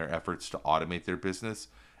stasis on their efforts to automate their business.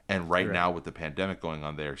 And right now with the pandemic going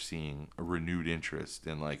on, they're seeing a renewed interest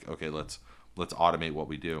in like, okay, let's automate what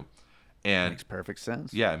we do. And makes perfect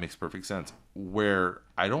sense. Yeah, it makes perfect sense. Where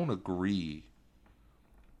I don't agree,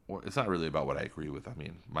 well, it's not really about what I agree with. I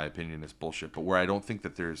mean, my opinion is bullshit. But where I don't think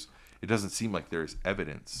that it doesn't seem like there's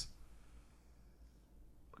evidence,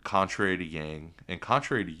 contrary to Yang and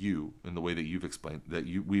contrary to you in the way that you've explained that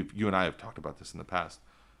you and I have talked about this in the past.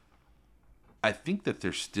 I think that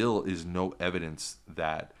there still is no evidence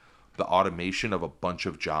that the automation of a bunch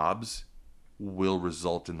of jobs will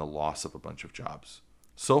result in the loss of a bunch of jobs.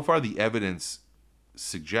 So far, the evidence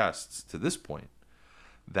suggests to this point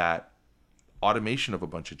that automation of a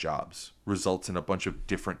bunch of jobs results in a bunch of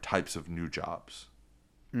different types of new jobs.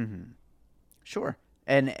 Mm-hmm. Sure.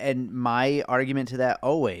 And my argument to that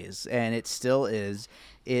always, and it still is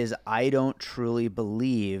I don't truly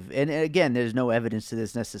believe, and again, there's no evidence to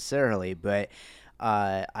this necessarily, but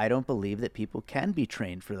I don't believe that people can be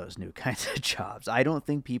trained for those new kinds of jobs. I don't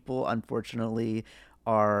think people, unfortunately,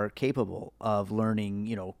 are capable of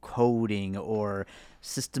learning, coding or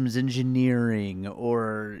systems engineering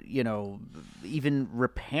or, even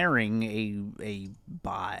repairing a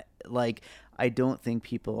bot. Like, I don't think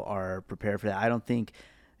people are prepared for that. I don't think,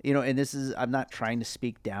 and I'm not trying to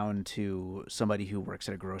speak down to somebody who works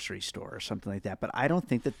at a grocery store or something like that, but I don't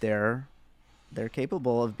think that they're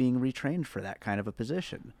capable of being retrained for that kind of a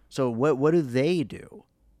position. So what do they do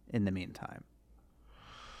in the meantime?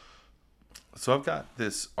 So I've got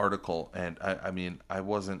this article, and I mean, I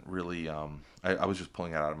wasn't really, I was just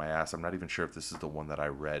pulling it out of my ass. I'm not even sure if this is the one that I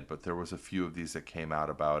read, but there was a few of these that came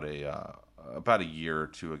out about a year or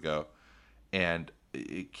two ago, and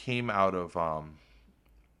it came out of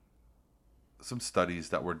some studies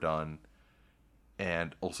that were done,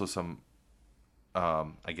 and also some,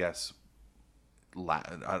 I guess, I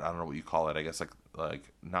don't know what you call it. I guess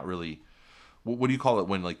like not really. What do you call it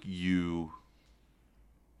when like you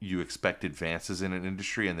expect advances in an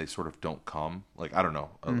industry and they sort of don't come? Like, I don't know,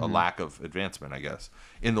 a lack of advancement, I guess,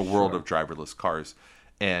 in the world of driverless cars.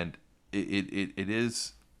 And it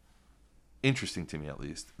is interesting to me, at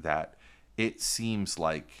least, that it seems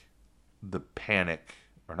like the panic,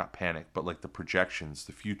 or not panic, but like the projections,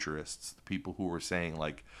 the futurists, the people who were saying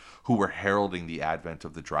like, who were heralding the advent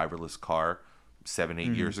of the driverless car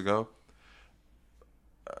 7-8 years ago.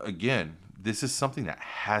 Again, this is something that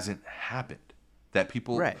hasn't happened. That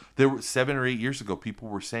people, there were 7 or 8 years ago, people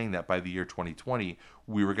were saying that by the year 2020,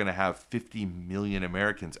 we were going to have 50 million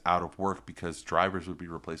Americans out of work because drivers would be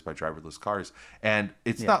replaced by driverless cars. And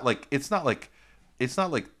it's not like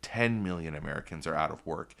 10 million Americans are out of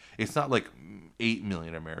work. It's not like 8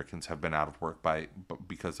 million Americans have been out of work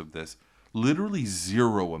because of this. Literally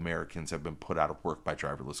 0 Americans have been put out of work by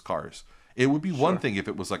driverless cars. It would be one thing if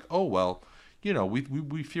it was like, oh, well,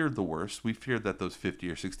 we feared the worst. We feared that those 50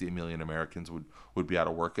 or 60 million Americans would be out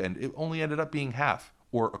of work, and it only ended up being half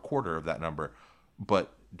or a quarter of that number.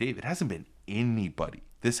 But, Dave, it hasn't been anybody.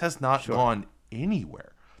 This has not gone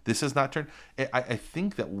anywhere. This has not turned. I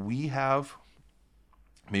think that we have,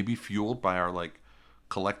 maybe fueled by our like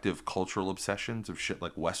collective cultural obsessions of shit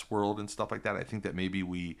like Westworld and stuff like that. I think that maybe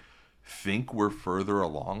we think we're further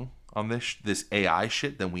along on this AI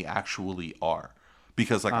shit than we actually are.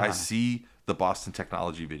 Because like I see the Boston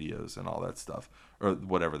technology videos and all that stuff, or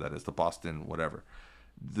whatever that is, the Boston whatever.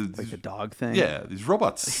 Like the dog thing? Yeah, these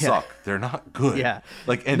robots suck. They're not good. Yeah.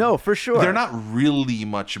 Like, and no, for sure. They're not really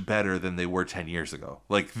much better than they were 10 years ago.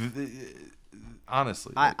 Like,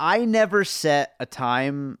 honestly. I never set a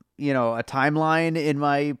time, a timeline in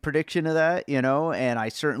my prediction of that, and I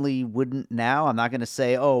certainly wouldn't now. I'm not going to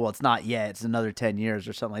say, oh, well, it's not yet. It's another 10 years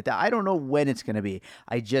or something like that. I don't know when it's going to be.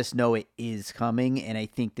 I just know it is coming, and I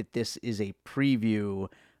think that this is a preview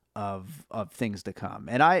of things to come.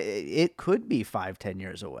 And it could be 5-10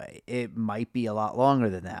 years away. It might be a lot longer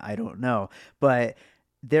than that. I don't know. But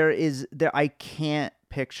I can't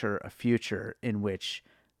picture a future in which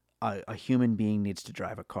a human being needs to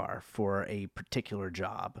drive a car for a particular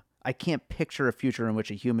job. I can't picture a future in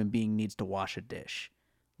which a human being needs to wash a dish.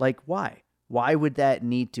 Like, why? Why would that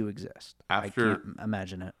need to exist? I can't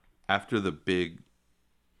imagine it. After the big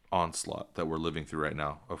onslaught that we're living through right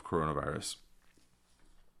now of coronavirus,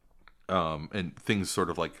 and things sort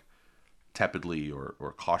of like tepidly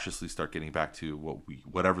or cautiously start getting back to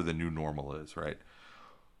whatever the new normal is, right?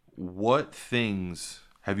 What things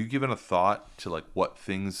have you given a thought to, like what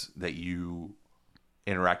things that you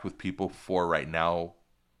interact with people for right now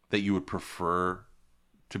that you would prefer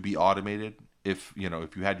to be automated if you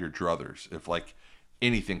had your druthers, if like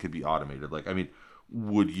anything could be automated? Like, I mean,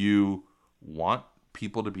 would you want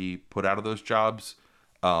people to be put out of those jobs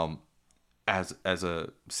as a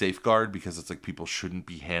safeguard, because it's like people shouldn't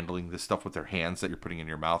be handling this stuff with their hands that you're putting in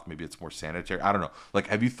your mouth? Maybe it's more sanitary. I don't know. Like,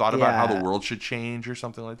 have you thought about how the world should change or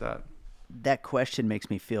something like that? That question makes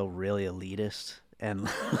me feel really elitist, and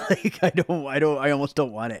like I almost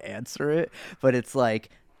don't want to answer it, but it's like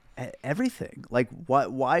everything. Like,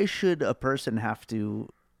 why should a person have to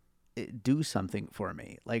do something for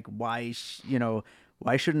me? Like, why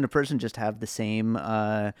shouldn't a person just have the same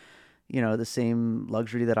the same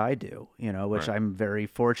luxury that I do, which right. I'm very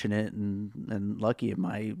fortunate and lucky in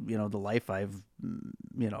my, the life I've,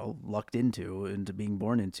 lucked into being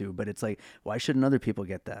born into. But it's like, why shouldn't other people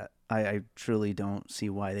get that? I truly don't see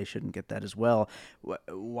why they shouldn't get that as well.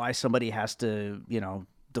 Why somebody has to,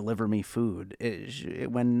 deliver me food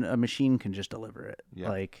when a machine can just deliver it. Yeah.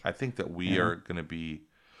 Like, I think that we are going to be,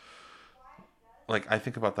 like, I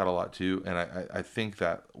think about that a lot too. And I think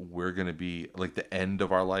that we're going to be like the end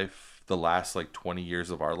of our life, the last like 20 years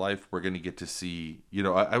of our life, we're going to get to see,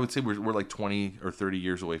 I would say we're like 20 or 30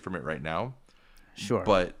 years away from it right now. Sure.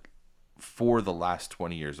 But for the last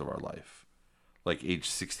 20 years of our life, like age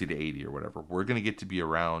 60 to 80 or whatever, we're going to get to be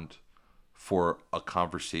around for a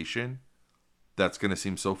conversation that's going to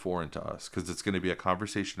seem so foreign to us, because it's going to be a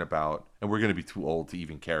conversation about, and we're going to be too old to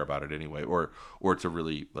even care about it anyway, or to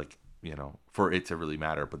really like, for it to really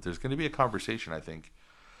matter. But there's going to be a conversation, I think,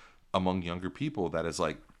 among younger people that is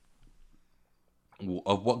like,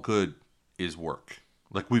 of what good is work?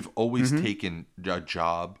 Like, we've always taken a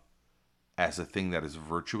job as a thing that is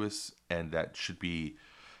virtuous, and that should be,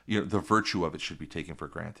 the virtue of it should be taken for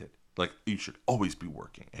granted. Like, you should always be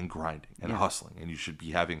working and grinding and hustling, and you should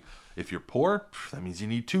be having, if you're poor, that means you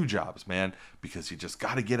need 2 jobs, man, because you just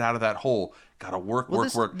got to get out of that hole. Got to work.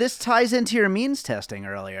 This ties into your means testing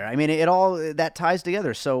earlier. I mean, it all that ties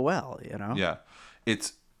together so well, Yeah,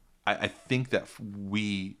 I think that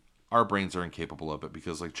our brains are incapable of it,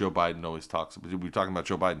 because like Joe Biden always talks. We're talking about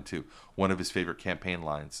Joe Biden too. One of his favorite campaign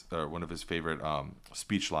lines, or one of his favorite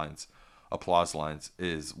speech lines, applause lines,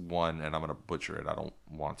 is one, and I'm gonna butcher it. I don't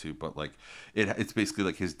want to, but like it's basically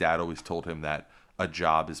like his dad always told him that a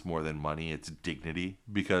job is more than money; it's dignity.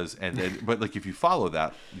 Because but like if you follow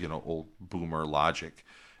that old boomer logic,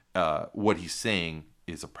 what he's saying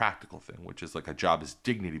is a practical thing, which is like a job is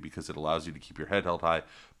dignity because it allows you to keep your head held high,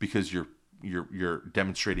 because you're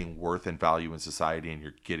demonstrating worth and value in society, and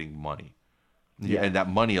you're getting money. Yeah. And that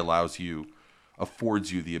money affords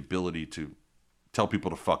you the ability to tell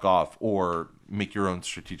people to fuck off, or make your own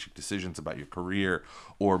strategic decisions about your career,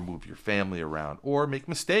 or move your family around, or make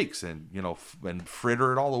mistakes and and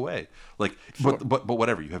fritter it all away. Like, sure. but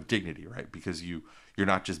whatever, you have dignity, right? Because you're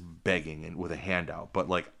not just begging and with a handout. But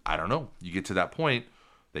like, I don't know, you get to that point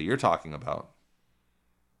that you're talking about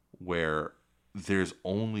where there's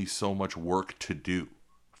only so much work to do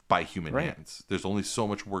by human hands. There's only so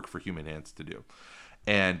much work for human hands to do.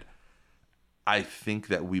 And I think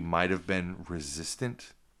that we might have been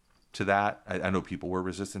resistant to that. I know people were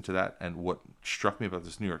resistant to that. And what struck me about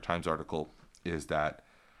this New York Times article is that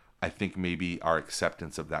I think maybe our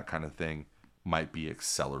acceptance of that kind of thing might be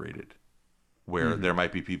accelerated, where there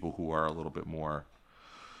might be people who are a little bit more,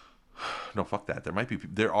 no, fuck that.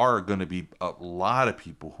 There are going to be a lot of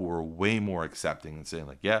people who are way more accepting and saying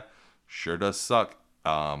like, yeah, sure does suck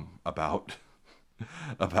about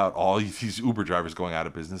all these Uber drivers going out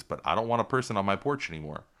of business, but I don't want a person on my porch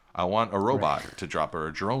anymore. I want a robot to drop, or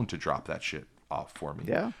a drone to drop that shit off for me.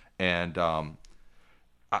 Yeah. And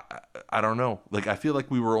I don't know. Like, I feel like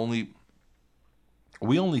we only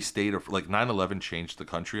stayed, like 9/11 changed the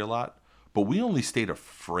country a lot, but we only stayed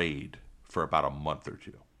afraid for about a month or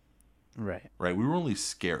two. Right. We were only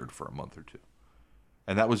scared for a month or two.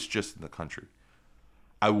 And that was just in the country.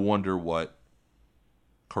 I wonder what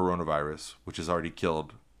coronavirus, which has already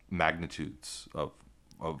killed magnitudes of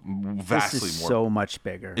vastly more. This is so much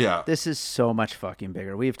bigger. Yeah. This is so much fucking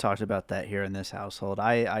bigger. We've talked about that here in this household.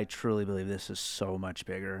 I truly believe this is so much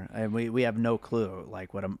bigger. And we have no clue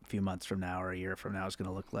like what a few months from now or a year from now is going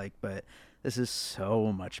to look like. But this is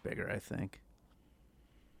so much bigger, I think.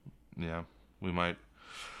 Yeah. We might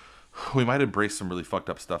embrace some really fucked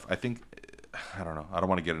up stuff. I think, I don't know. I don't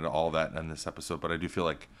want to get into all that in this episode, but I do feel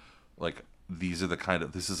like this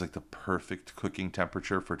is like the perfect cooking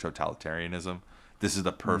temperature for totalitarianism. This is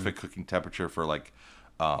the perfect cooking temperature for like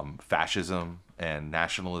fascism and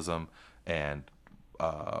nationalism and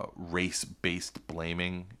race-based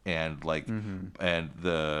blaming and like and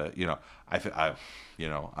the I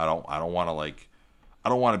don't want to like I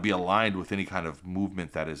don't want to be aligned with any kind of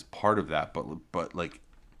movement that is part of that, but like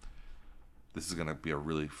this is gonna be a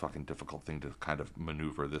really fucking difficult thing to kind of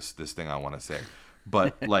maneuver this thing I want to say,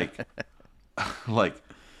 but like like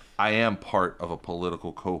I am part of a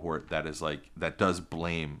political cohort that is like that does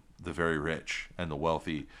blame the very rich and the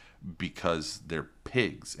wealthy because they're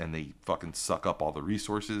pigs and they fucking suck up all the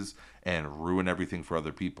resources and ruin everything for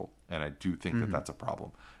other people. And I do think that that's a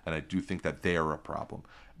problem. And I do think that they're a problem.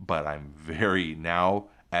 But I'm very now,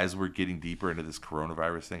 as we're getting deeper into this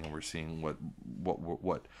coronavirus thing and we're seeing what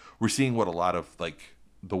we're seeing what a lot of like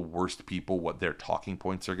the worst people, what their talking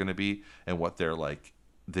points are going to be and what their like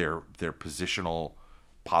their positional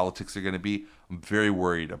politics are going to be. I'm very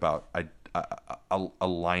worried about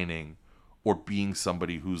aligning or being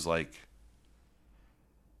somebody who's like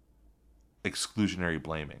exclusionary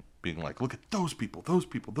blaming, being like, look at those people, those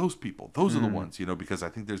are the ones, because I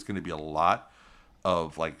think there's going to be a lot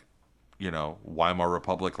of like, Weimar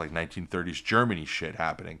Republic, like 1930s Germany shit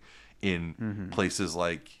happening in places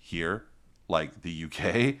like here, like the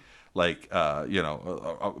UK, like,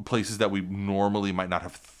 places that we normally might not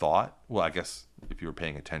have thought. Well, I guess if you were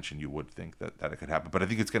paying attention, you would think that it could happen, but I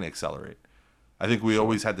think it's going to accelerate. I think we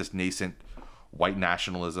always had this nascent white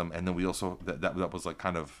nationalism, and then we also that was like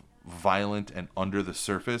kind of violent and under the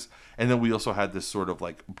surface, and then we also had this sort of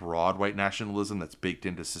like broad white nationalism that's baked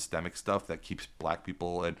into systemic stuff that keeps black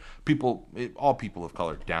people and all people of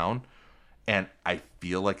color down. And I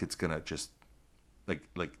feel like it's gonna just like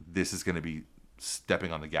this is gonna be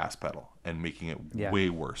stepping on the gas pedal and making it way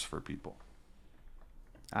worse for people.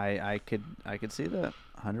 I could see that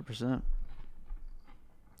 100%.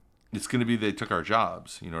 It's going to be they took our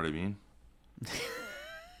jobs. You know what I mean?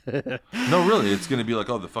 No, really. It's going to be like,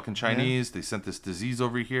 oh, the fucking Chinese, they sent this disease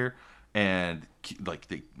over here. And like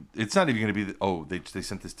it's not even going to be, they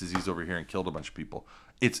sent this disease over here and killed a bunch of people.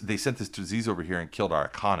 They sent this disease over here and killed our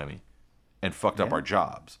economy and fucked up our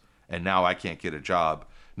jobs. And now I can't get a job.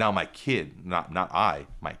 Now my kid, my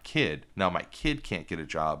kid can't get a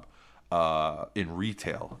job in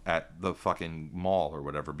retail at the fucking mall or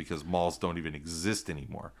whatever because malls don't even exist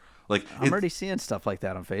anymore. Like I'm already seeing stuff like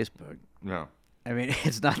that on Facebook. Yeah. I mean,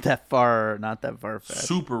 it's not that far fetched.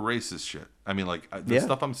 Super racist shit. I mean, like the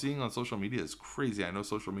stuff I'm seeing on social media is crazy. I know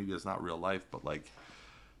social media is not real life, but like,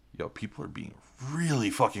 people are being really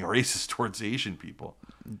fucking racist towards Asian people.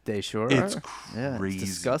 They sure are. It's crazy. Yeah, it's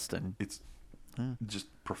disgusting. It's just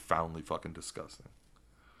profoundly fucking disgusting.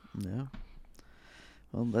 Yeah.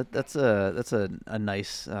 Well, that's a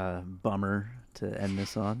nice bummer to end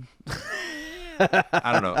this on.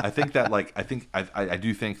 I don't know. I think that I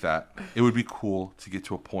do think that it would be cool to get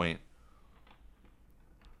to a point,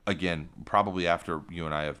 again, probably after you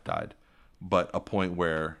and I have died, but a point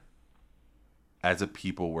where as a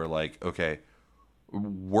people we're like, okay,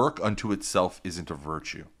 work unto itself isn't a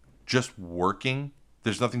virtue. Just working,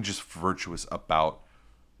 there's nothing just virtuous about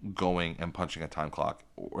going and punching a time clock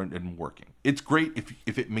and working. It's great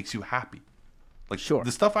if it makes you happy. Like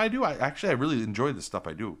the stuff I do, I really enjoy the stuff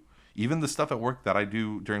I do. Even the stuff at work that I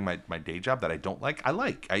do during my day job that I don't like, I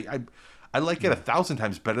like. I like it 1,000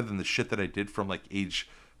 times better than the shit that I did from like age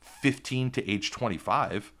 15 to age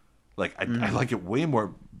 25. Like I like it way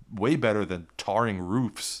better than tarring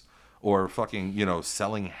roofs or fucking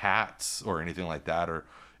selling hats or anything like that or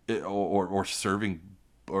serving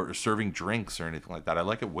drinks or anything like that. I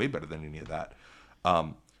like it way better than any of that.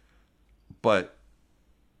 But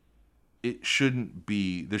there shouldn't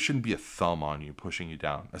be a thumb on you pushing you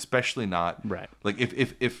down, especially not right. Like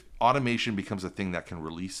if automation becomes a thing that can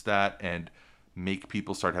release that and make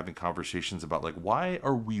people start having conversations about like, why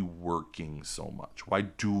are we working so much? Why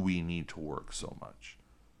do we need to work so much?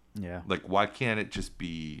 Yeah. Like, why can't it just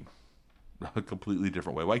be a completely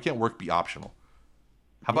different way? Why can't work be optional?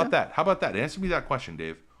 How about that? How about that? Answer me that question,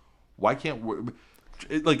 Dave. Why can't work?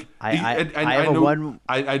 Like, I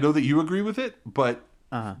know that you agree with it, but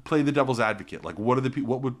play the devil's advocate. Like, what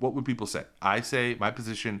would people say? I say my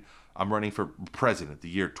position. I'm running for president the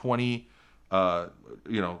year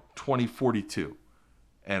 2042,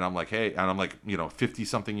 and I'm like, hey, and I'm like,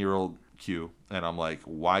 50-something-year-old Q, and I'm like,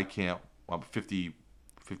 why can't I'm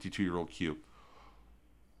 52-year-old Q?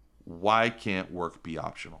 Why can't work be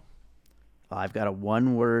optional? I've got a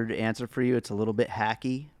one-word answer for you. It's a little bit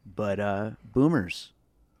hacky, but boomers.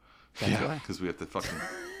 That's yeah, because we have to fucking...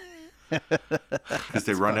 Because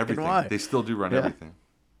they run everything. Why. They still do run everything.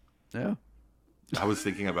 Yeah. I was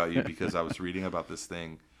thinking about you because I was reading about this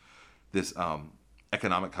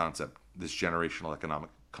economic concept this generational economic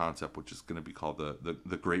concept, which is going to be called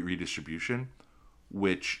the Great Redistribution,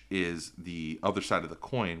 which is the other side of the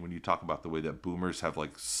coin when you talk about the way that boomers have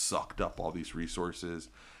like sucked up all these resources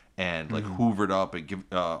and like hoovered up and give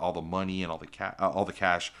all the money and all the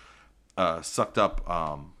cash, sucked up,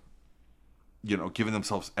 giving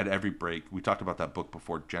themselves at every break. We talked about that book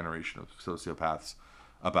before, Generation of Sociopaths,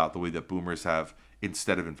 about the way that boomers have,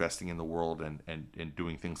 instead of investing in the world and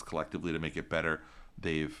doing things collectively to make it better,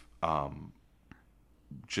 they've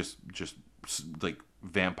just like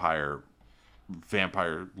vampire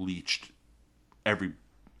leached every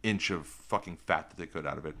inch of fucking fat that they could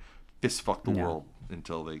out of it, fist fucked the world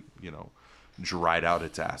until they dried out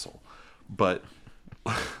its asshole. But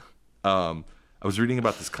I was reading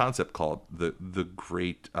about this concept called the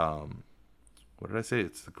great what did I say?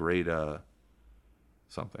 It's the great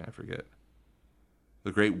something, I forget.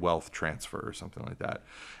 The great wealth transfer or something like that.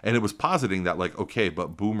 And it was positing that, like, okay,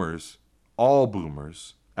 but all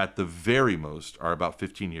boomers at the very most are about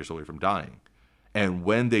 15 years away from dying. And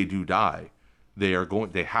when they do die, they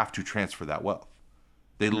have to transfer that wealth.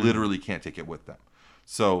 They literally can't take it with them.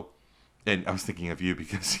 So, and I was thinking of you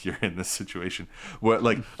because you're in this situation where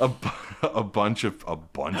like a bunch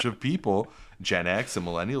of people, Gen X and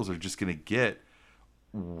millennials, are just going to get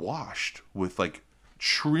washed with like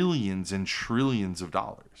trillions and trillions of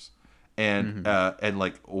dollars. And and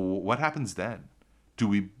like, what happens then? Do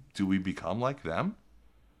we become like them?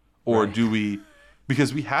 Or do we,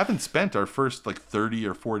 because we haven't spent our first like 30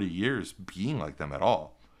 or 40 years being like them at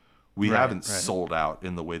all. We haven't sold out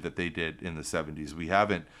in the way that they did in the 70s. We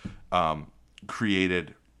haven't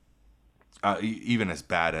created, even as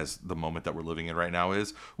bad as the moment that we're living in right now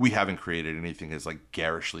is, we haven't created anything as like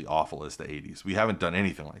garishly awful as the 80s. We haven't done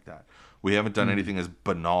anything like that. We haven't done anything as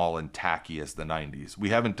banal and tacky as the 90s. We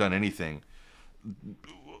haven't done anything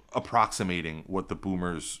approximating what the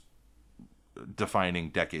boomers' defining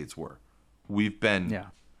decades were. We've been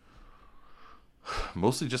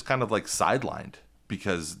mostly just kind of like sidelined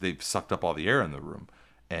because they've sucked up all the air in the room,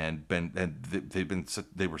 and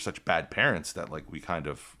they were such bad parents that like we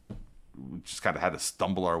just kind of had to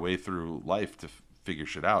stumble our way through life to figure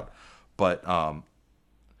shit out. But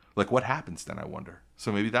like, what happens then, I wonder?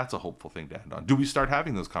 So maybe that's a hopeful thing to end on. Do we start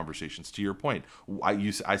having those conversations? To your point,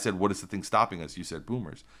 I said, what is the thing stopping us? You said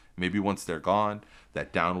boomers. Maybe once they're gone,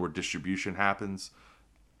 that downward distribution happens.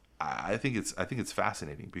 I think it's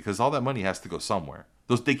fascinating because all that money has to go somewhere.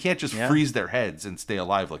 They can't just freeze their heads and stay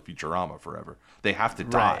alive like Futurama forever. They have to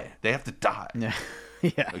die. Right. They have to die. Yeah.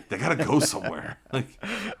 Like, they gotta go somewhere. Like,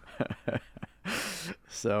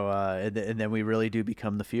 so and then we really do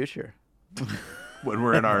become the future. When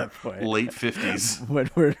we're in our late 50s.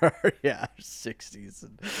 When we're in our 60s.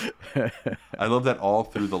 I love that all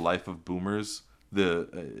through the life of boomers, the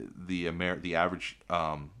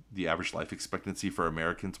average life expectancy for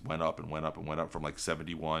Americans went up and went up and went up from like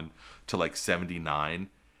 71 to like 79.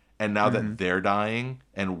 And now that they're dying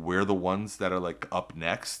and we're the ones that are like up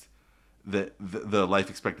next, the life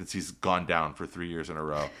expectancy's gone down for 3 years in a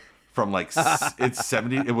row. From like it's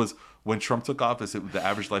 70. It was when Trump took office. The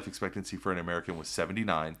average life expectancy for an American was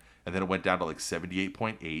 79, and then it went down to like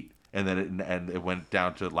 78.8, and then it went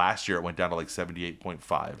down to last year. It went down to like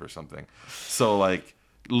 78.5 or something. So like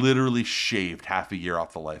literally shaved half a year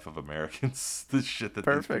off the life of Americans. The shit that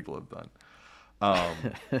these people have done.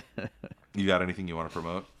 You got anything you want to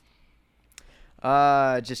promote?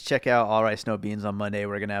 Just check out All Rice No Beans on Monday.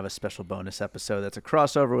 We're gonna have a special bonus episode that's a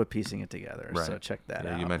crossover with Piecing It Together. Right. So check that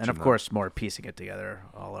out. And of course, more Piecing It Together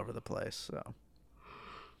all over the place. So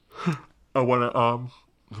I want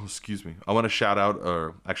to excuse me. I want to shout out,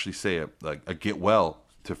 or actually say a get well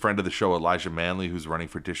to friend of the show Elijah Manley, who's running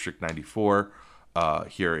for District 94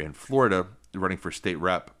 here in Florida, running for state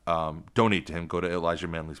rep. Donate to him. Go to Elijah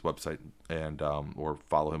Manley's website and or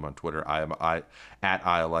follow him on Twitter. I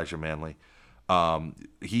Elijah Manley.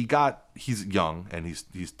 He's young and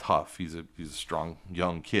he's tough. He's a strong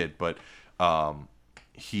young kid, but a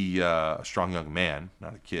strong young man,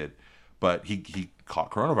 not a kid. But he caught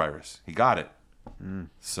coronavirus. He got it.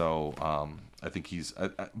 So I think he's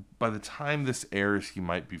by the time this airs, he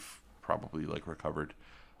might be probably like recovered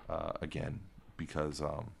again because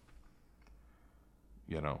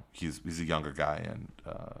he's a younger guy, and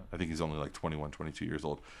I think he's only like 21, 22 years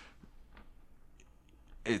old.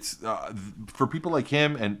 It's for people like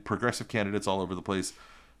him and progressive candidates all over the place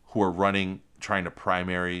who are running, trying to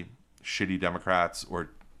primary shitty Democrats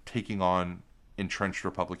or taking on entrenched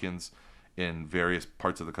Republicans in various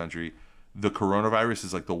parts of the country. The coronavirus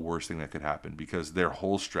is like the worst thing that could happen because their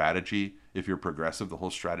whole strategy, if you're progressive, the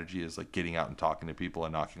whole strategy is like getting out and talking to people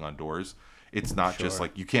and knocking on doors. It's not just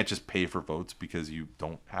like you can't just pay for votes because you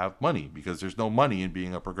don't have money, because there's no money in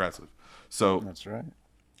being a progressive. So that's right.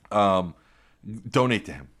 Donate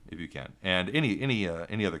to him if you can, and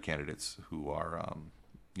any other candidates who are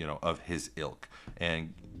of his ilk.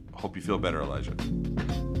 And hope you feel better, Elijah.